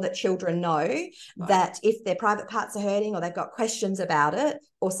make sure that children know that if their private parts are hurting or they've got questions about it,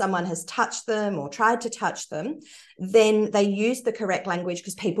 or someone has touched them or tried to touch them, then they use the correct language,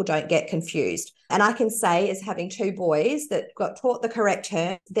 because people don't get confused. And I can say, as having two boys that got taught the correct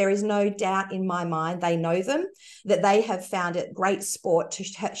terms, there is no doubt in my mind they know them, that they have found it great sport to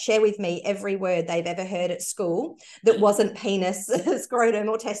share with me every word they've ever heard at school that wasn't penis, scrotum,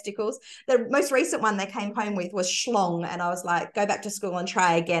 or testicles. The most recent one they came home with was schlong, and I was like, go back to school and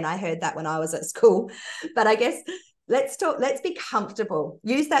try again. I heard that when I was at school. But I guess let's be comfortable.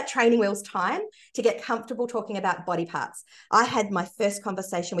 Use that training wheels time to get comfortable talking about body parts. I had my first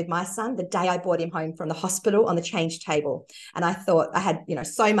conversation with my son the day I brought him home from the hospital on the change table. And I thought I had,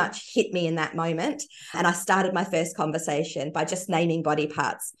 so much hit me in that moment. And I started my first conversation by just naming body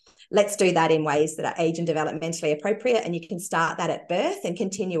parts. Let's do that in ways that are age and developmentally appropriate. And you can start that at birth and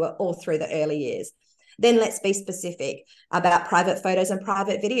continue it all through the early years. Then let's be specific about private photos and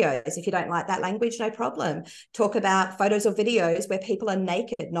private videos. If you don't like that language, no problem. Talk about photos or videos where people are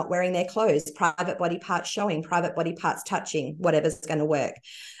naked, not wearing their clothes, private body parts showing, private body parts touching, whatever's going to work.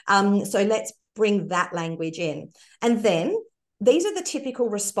 So let's bring that language in. And then these are the typical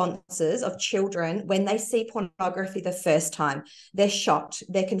responses of children when they see pornography the first time. They're shocked,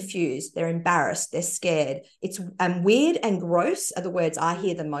 they're confused, they're embarrassed, they're scared. It's weird and gross are the words I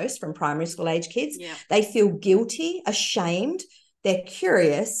hear the most from primary school age kids. Yeah. They feel guilty, ashamed, they're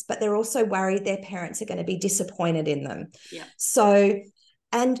curious, but they're also worried their parents are going to be disappointed in them. Yeah. So,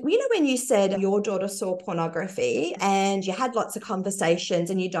 and when you said your daughter saw pornography and you had lots of conversations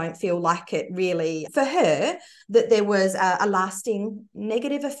and you don't feel like it really, for her, that there was a lasting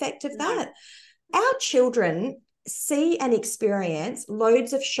negative effect of that. Our children see and experience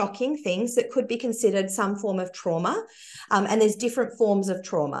loads of shocking things that could be considered some form of trauma. And there's different forms of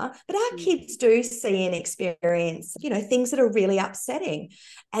trauma, but our kids do see and experience, things that are really upsetting.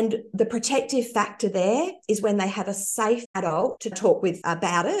 And the protective factor there is when they have a safe adult to talk with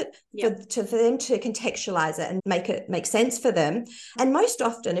about it, for them to contextualize it and make it make sense for them. And most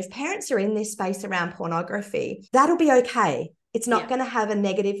often, if parents are in this space around pornography, that'll be okay. It's not going to have a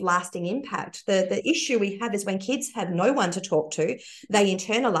negative lasting impact. The issue we have is when kids have no one to talk to, they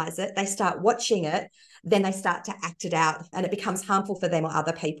internalize it, they start watching it, then they start to act it out, and it becomes harmful for them or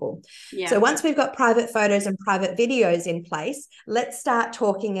other people. Yeah. So once we've got private photos and private videos in place, let's start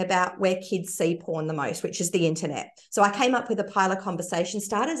talking about where kids see porn the most, which is the internet. So I came up with a pile of conversation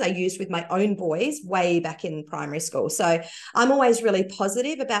starters I used with my own boys way back in primary school. So I'm always really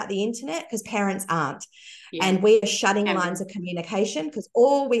positive about the internet because parents aren't. Yeah. And we are shutting lines of communication because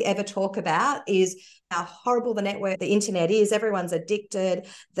all we ever talk about is how horrible the internet is. Everyone's addicted,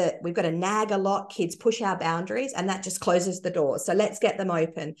 that we've got to nag a lot. Kids push our boundaries, and that just closes the doors. So let's get them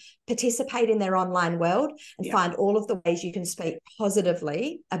open, participate in their online world, and find all of the ways you can speak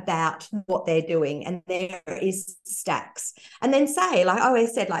positively about what they're doing. And there is stacks. And then say, like I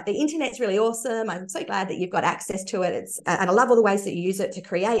always said, like, the internet's really awesome. I'm so glad that you've got access to it. And I love all the ways that you use it to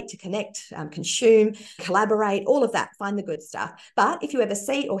create, to connect, consume, collaborate, all of that. Find the good stuff. But if you ever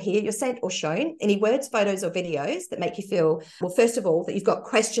see or hear, you're sent or shown any words, photos, or videos that make you feel, well, first of all, that you've got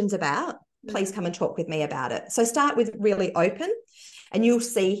questions about, please come and talk with me about it. So start with really open. And you'll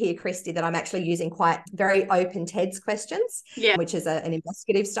see here, Christy, that I'm actually using quite very open TEDS questions, which is an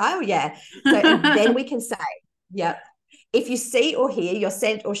investigative style. Yeah. So and then we can say, if you see or hear, you're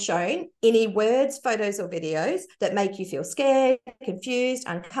sent or shown any words, photos, or videos that make you feel scared, confused,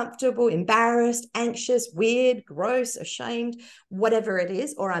 uncomfortable, embarrassed, anxious, weird, gross, ashamed, whatever it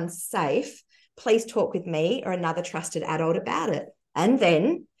is, or unsafe, please talk with me or another trusted adult about it. And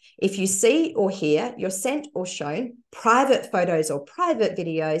then if you see or hear, you're sent or shown private photos or private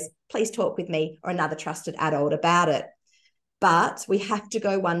videos, please talk with me or another trusted adult about it. But we have to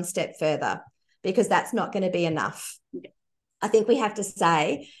go one step further, because that's not going to be enough. I think we have to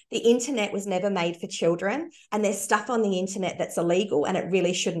say the internet was never made for children, and there's stuff on the internet that's illegal and it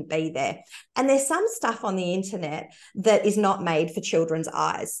really shouldn't be there. And there's some stuff on the internet that is not made for children's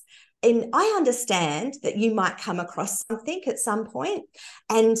eyes. And I understand that you might come across something at some point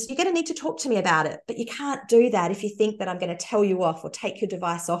and you're going to need to talk to me about it, but you can't do that if you think that I'm going to tell you off or take your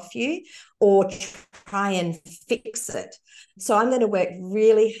device off you or try and fix it. So I'm going to work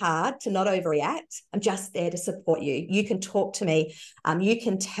really hard to not overreact. I'm just there to support you. You can talk to me, you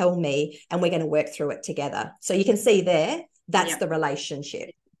can tell me, and we're going to work through it together. So you can see there, that's the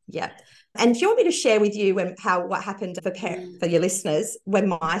relationship. Yeah. And do you want me to share with you what happened for your listeners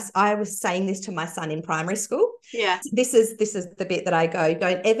when I was saying this to my son in primary school? Yeah. This is the bit that I go,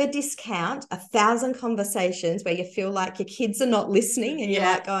 don't ever discount 1,000 conversations where you feel like your kids are not listening and you're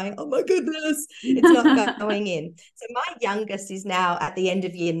like going, oh my goodness, it's not going in. So my youngest is now at the end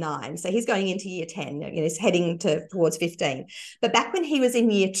of year 9. So he's going into year 10, he's heading towards 15. But back when he was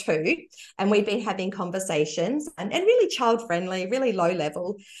in year 2 and we'd been having conversations and really child friendly, really low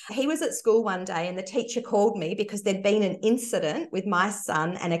level, he was at school one day and the teacher called me because there'd been an incident with my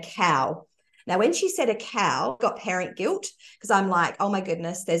son and a cow. Now, when she said a cow, I got parent guilt because I'm like, oh my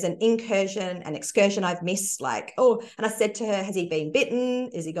goodness, there's an excursion I've missed. And I said to her, has he been bitten?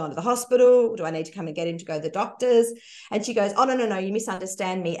 Is he gone to the hospital? Do I need to come and get him to go to the doctors? And she goes, oh, no, you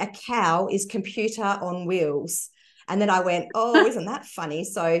misunderstand me. A cow is computer on wheels. And then I went, oh, isn't that funny?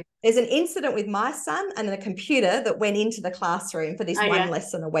 So there's an incident with my son and a computer that went into the classroom for this one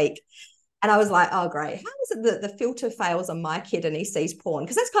lesson a week. And I was like, oh, great. How is it that the filter fails on my kid and he sees porn?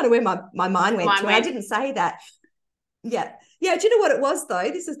 Because that's kind of where my mind went to. And I didn't say that. Yeah. Yeah. Do you know what it was, though?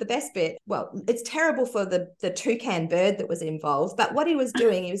 This is the best bit. Well, it's terrible for the toucan bird that was involved. But what he was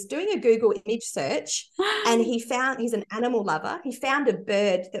doing a Google image search and he's an animal lover. He found a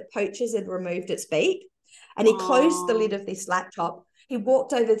bird that poachers had removed its beak. And he closed the lid of this laptop. He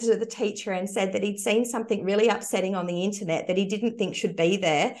walked over to the teacher and said that he'd seen something really upsetting on the internet that he didn't think should be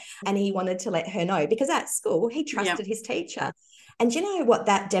there. And he wanted to let her know because at school, he trusted his teacher. And you know what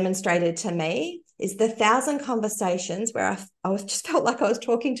that demonstrated to me is the 1,000 conversations where I just felt like I was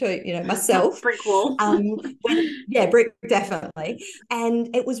talking to, myself. Brick wall. Brick, definitely.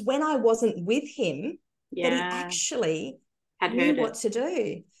 And it was when I wasn't with him that he actually knew what to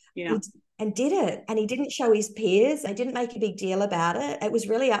do. Yeah. And did it. And he didn't show his peers. They didn't make a big deal about it. It was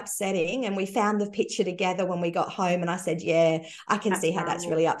really upsetting. And we found the picture together when we got home. And I said, I can see how that's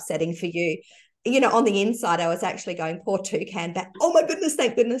really upsetting for you. On the inside, I was actually going, poor toucan, but oh my goodness,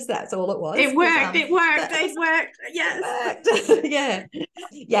 thank goodness that's all it was. It worked. It worked. Yes. It worked.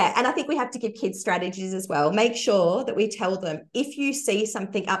 Yeah. And I think we have to give kids strategies as well. Make sure that we tell them if you see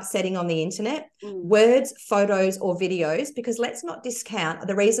something upsetting on the internet, words, photos, or videos, because let's not discount.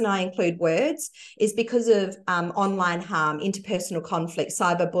 The reason I include words is because of online harm, interpersonal conflict,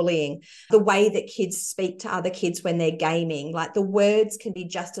 cyberbullying, the way that kids speak to other kids when they're gaming. Like the words can be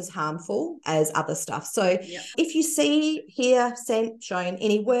just as harmful as other stuff. So if you see, hear, sent, shown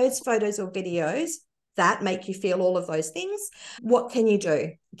any words, photos, or videos that make you feel all of those things, what can you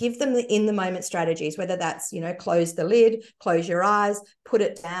do? Give them the in-the-moment strategies, whether that's, close the lid, close your eyes, put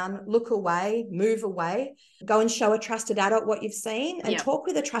it down, look away, move away, go and show a trusted adult what you've seen and talk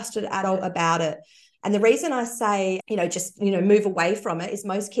with a trusted adult about it. And the reason I say, move away from it is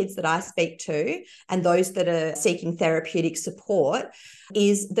most kids that I speak to and those that are seeking therapeutic support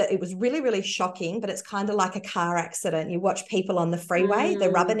is that it was really, really shocking, but it's kind of like a car accident. You watch people on the freeway,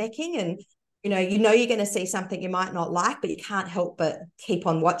 they're rubbernecking and you know you're going to see something you might not like, but you can't help but keep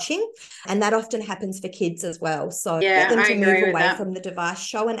on watching. And that often happens for kids as well. So get them to move away from the device,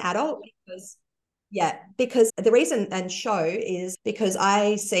 show an adult, because the reason and show is because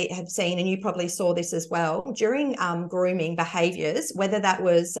have seen, and you probably saw this as well, during grooming behaviours, whether that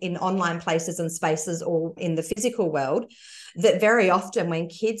was in online places and spaces or in the physical world, that very often when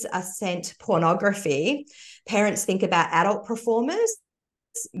kids are sent pornography, parents think about adult performers,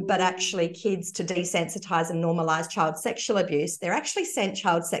 but actually kids, to desensitize and normalize child sexual abuse, they're actually sent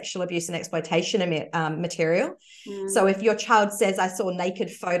child sexual abuse and exploitation material. So if your child says, I saw naked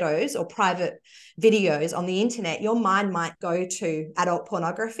photos or private videos on the internet, your mind might go to adult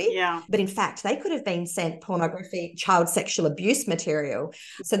pornography. Yeah. But in fact, they could have been sent pornography, child sexual abuse material.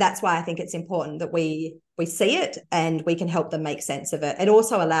 So that's why I think it's important that we see it and we can help them make sense of it. It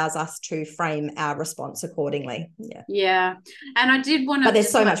also allows us to frame our response accordingly. Yeah. And I did want to, but there's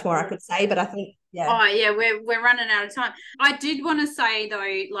so much more I could say, but I think we're running out of time. I did want to say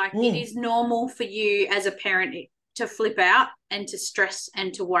though, like it is normal for you as a parent to flip out and to stress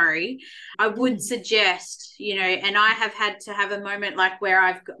and to worry. I would suggest, and I have had to have a moment like where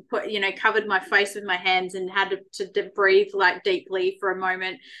I've put, covered my face with my hands and had to breathe like deeply for a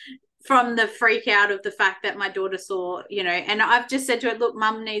moment from the freak out of the fact that my daughter saw, and I've just said to her, look,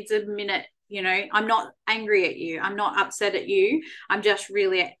 mum needs a minute. I'm not angry at you. I'm not upset at you. I'm just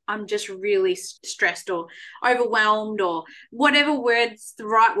really stressed or overwhelmed or whatever word's the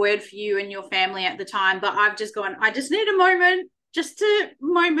right word for you and your family at the time. But I've just gone, I just need a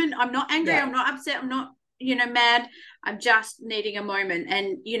moment, I'm not angry. I'm not upset. I'm not, mad. I'm just needing a moment.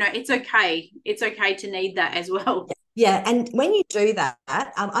 And, it's okay. It's okay to need that as well. Yeah. And when you do that,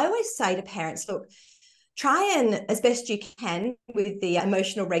 I always say to parents, look, try and, as best you can with the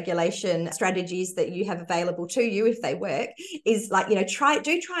emotional regulation strategies that you have available to you, if they work, is like, try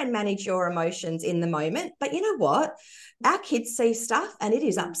and manage your emotions in the moment. But you know what? Our kids see stuff and it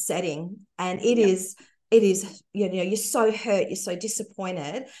is upsetting, and it is, you're so hurt, you're so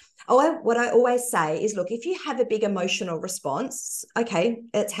disappointed. What I always say is, look, if you have a big emotional response, okay,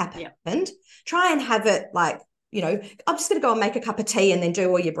 it's happened. Try and have it like, I'm just going to go and make a cup of tea and then do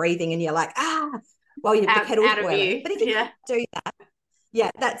all your breathing and you're like, while the kettle's boiling. But if you can't do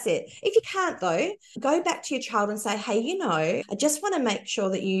that, that's it. If you can't, though, go back to your child and say, hey, I just want to make sure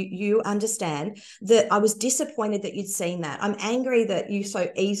that you understand that I was disappointed that you'd seen that. I'm angry that you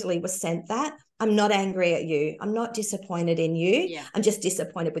so easily were sent that. I'm not angry at you. I'm not disappointed in you. Yeah. I'm just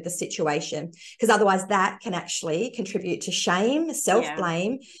disappointed with the situation, because otherwise that can actually contribute to shame,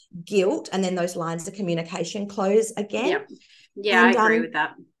 self-blame, guilt, and then those lines of communication close again. Yeah, I agree with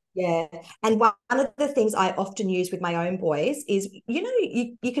that. Yeah. And one of the things I often use with my own boys is,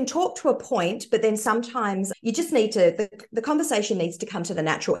 you can talk to a point, but then sometimes you just need to, the conversation needs to come to the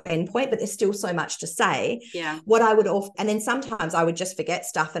natural end point, but there's still so much to say. Yeah. And then sometimes I would just forget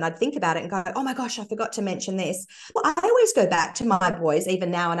stuff and I'd think about it and go, oh my gosh, I forgot to mention this. Well, I always go back to my boys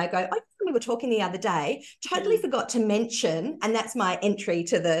even now and I go, we were talking the other day, totally forgot to mention, and that's my entry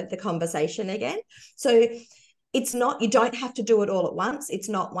to the conversation again. So it's not, you don't have to do it all at once. It's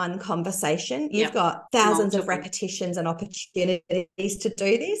not one conversation. You've got thousands of repetitions and opportunities to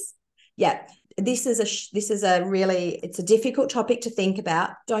do this. Yeah. This is it's a difficult topic to think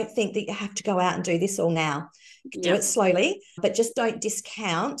about. Don't think that you have to go out and do this all now. Do it slowly, but just don't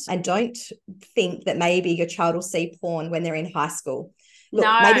discount and don't think that maybe your child will see porn when they're in high school. Look,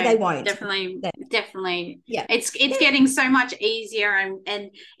 no, maybe they won't. Definitely. Yeah. It's getting so much easier,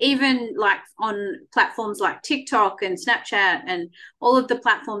 and even like on platforms like TikTok and Snapchat and all of the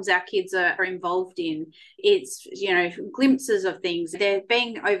platforms our kids are involved in, it's, glimpses of things. They're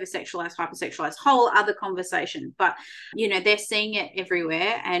being over-sexualized, hypersexualized, whole other conversation. But, they're seeing it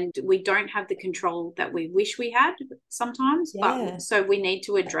everywhere, and we don't have the control that we wish we had sometimes. Yeah. But so we need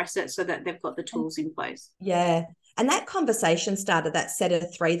to address it so that they've got the tools in place. Yeah. And that conversation started, that set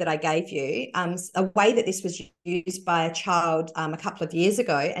of 3 that I gave you, a way that this was used by a child a couple of years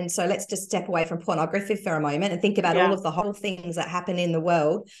ago. And so let's just step away from pornography for a moment and think about all of the whole things that happen in the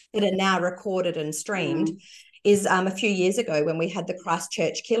world that are now recorded and streamed. Is a few years ago when we had the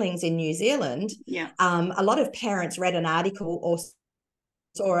Christchurch killings in New Zealand, a lot of parents read an article or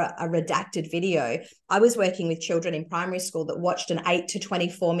saw a redacted video. I was working with children in primary school that watched an 8 to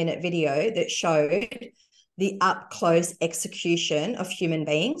 24 minute video that showed the up-close execution of human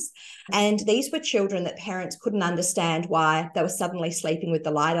beings. And these were children that parents couldn't understand why they were suddenly sleeping with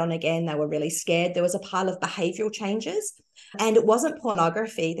the light on again. They were really scared. There was a pile of behavioural changes. And it wasn't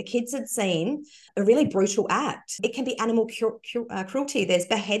pornography. The kids had seen a really brutal act. It can be animal cruelty. There's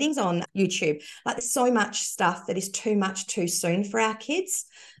beheadings on YouTube. Like, there's so much stuff that is too much too soon for our kids.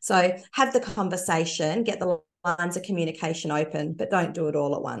 So have the conversation, get the lines of communication open, but don't do it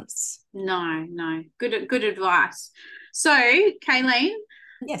all at once. No. Good advice. So, Kayelene.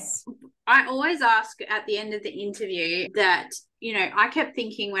 Yes. I always ask at the end of the interview that, I kept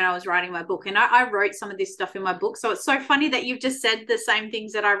thinking when I was writing my book, and I wrote some of this stuff in my book. So it's so funny that you've just said the same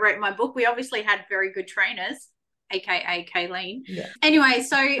things that I wrote in my book. We obviously had very good trainers, AKA Kayelene. Yeah. Anyway,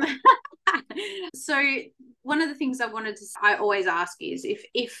 so one of the things I always ask is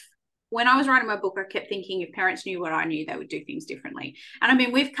if when I was writing my book, I kept thinking if parents knew what I knew, they would do things differently. And I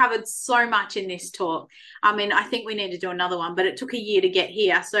mean, we've covered so much in this talk. I mean, I think we need to do another one, but it took a year to get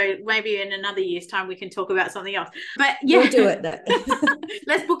here. So maybe in another year's time, we can talk about something else. But yeah, we'll do it.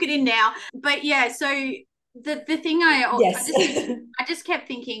 Let's book it in now. But yeah, so the thing I just kept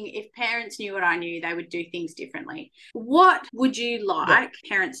thinking if parents knew what I knew, they would do things differently. What would you like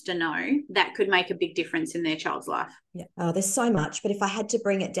parents to know that could make a big difference in their child's life? Yeah. Oh, there's so much. But if I had to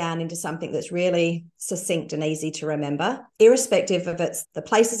bring it down into something that's really succinct and easy to remember, irrespective of it's the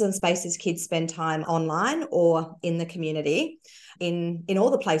places and spaces kids spend time online or in the community, in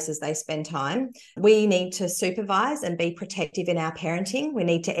all the places they spend time, we need to supervise and be protective in our parenting. We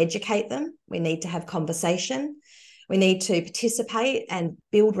need to educate them. We need to have conversation. We need to participate and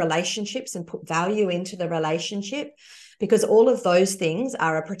build relationships and put value into the relationship, because all of those things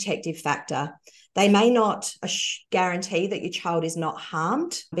are a protective factor. They may not guarantee that your child is not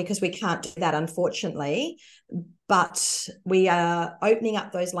harmed, because we can't do that, unfortunately, but we are opening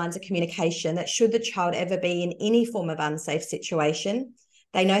up those lines of communication that should the child ever be in any form of unsafe situation,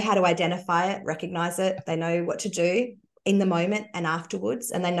 they know how to identify it, recognize it, they know what to do in the moment and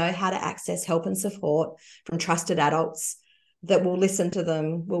afterwards, and they know how to access help and support from trusted adults that will listen to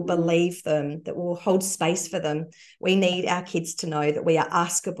them, will believe them, that will hold space for them. We need our kids to know that we are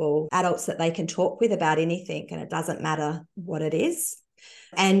askable adults that they can talk with about anything, and it doesn't matter what it is.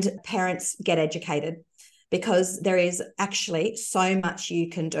 And parents, get educated, because there is actually so much you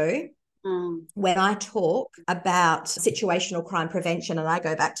can do. When I talk about situational crime prevention, and I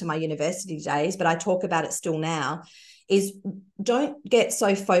go back to my university days, but I talk about it still now, is don't get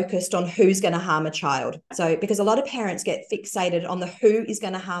so focused on who's going to harm a child. So, because a lot of parents get fixated on the who is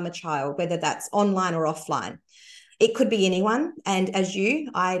going to harm a child, whether that's online or offline. It could be anyone. And as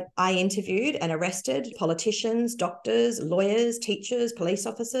I interviewed and arrested politicians, doctors, lawyers, teachers, police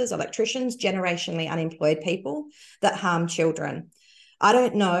officers, electricians, generationally unemployed people that harm children. I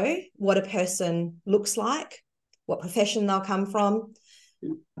don't know what a person looks like, what profession they'll come from,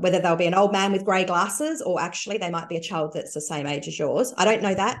 whether they'll be an old man with grey glasses or actually they might be a child that's the same age as yours. I don't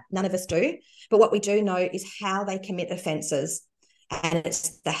know that. None of us do. But what we do know is how they commit offences. And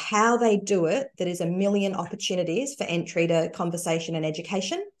it's the how they do it that is a million opportunities for entry to conversation and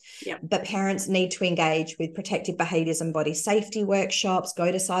education. Yeah. But parents need to engage with protective behaviours and body safety workshops, go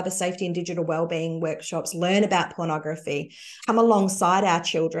to cyber safety and digital wellbeing workshops, learn about pornography, come alongside our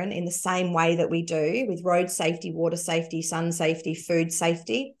children in the same way that we do with road safety, water safety, sun safety, food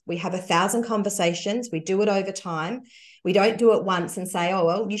safety. We have 1,000 conversations. We do it over time. We don't do it once and say, oh,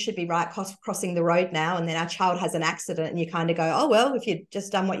 well, you should be right crossing the road now. And then our child has an accident and you kind of go, oh, well, if you'd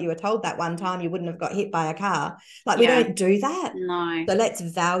just done what you were told that one time, you wouldn't have got hit by a car. Like, we don't do that. No. So let's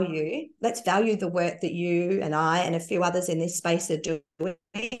value the work that you and I and a few others in this space are doing,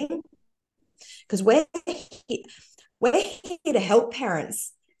 because we're here to help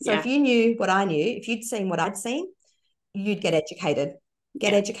parents. So if you knew what I knew, if you'd seen what I'd seen, you'd get educated.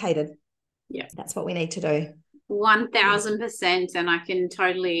 Get educated. Yeah. That's what we need to do. 1,000%, and I can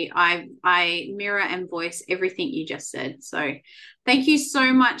totally I mirror and voice everything you just said. So thank you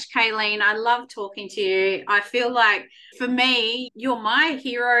so much, Kayelene. I love talking to you. I feel like for me, you're my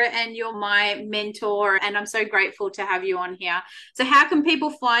hero and you're my mentor, and I'm so grateful to have you on here. So how can people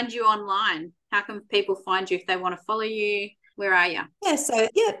find you online? How can people find you if they want to follow you? Where are you? So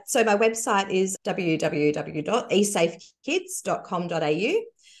my website is www.esafekids.com.au.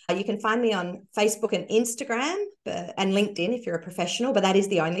 You can find me on Facebook and Instagram and LinkedIn if you're a professional, but that is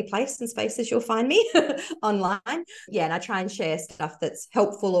the only place and spaces you'll find me online. Yeah, and I try and share stuff that's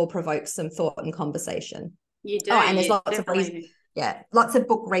helpful or provokes some thought and conversation. You do. Oh, and there's lots of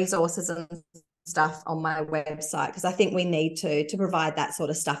book resources and stuff on my website, because I think we need to provide that sort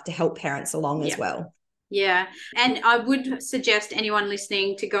of stuff to help parents along as well. Yeah. And I would suggest anyone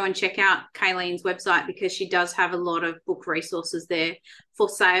listening to go and check out Kaylene's website, because she does have a lot of book resources there for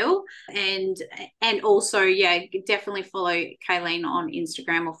sale. And also, definitely follow Kayelene on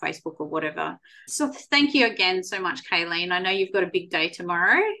Instagram or Facebook or whatever. So thank you again so much, Kayelene. I know you've got a big day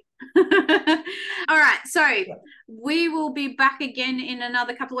tomorrow. All right, so we will be back again in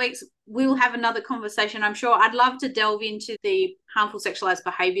another couple of weeks. We'll have another conversation, I'm sure. I'd love to delve into the harmful sexualized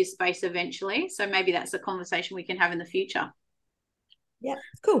behavior space eventually, so maybe that's a conversation we can have in the future. Yeah,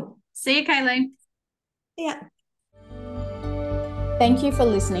 cool. See you, Kayelene. Yeah. Thank you for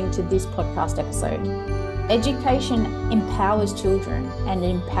listening to this podcast episode. Education empowers children and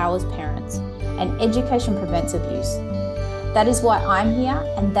empowers parents, and education prevents abuse. That is why I'm here,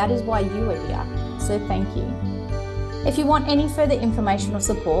 and that is why you are here. So thank you. If you want any further information or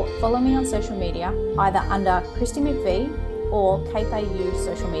support, follow me on social media, either under Christy McVie or KPAU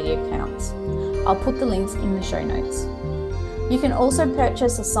social media accounts. I'll put the links in the show notes. You can also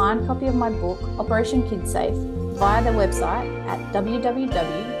purchase a signed copy of my book, Operation Kids Safe, via the website at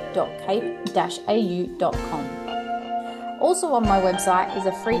www.cape-au.com. Also on my website is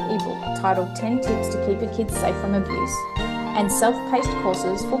a free ebook titled 10 Tips to Keep Your Kids Safe from Abuse, and self-paced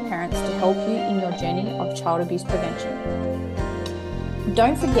courses for parents to help you in your journey of child abuse prevention.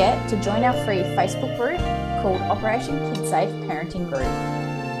 Don't forget to join our free Facebook group called Operation Kids Safe Parenting Group.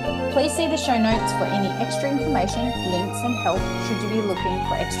 Please see the show notes for any extra information, links and help should you be looking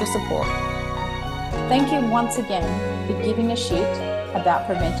for extra support. Thank you once again for giving a shit about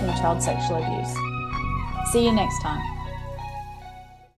preventing child sexual abuse. See you next time.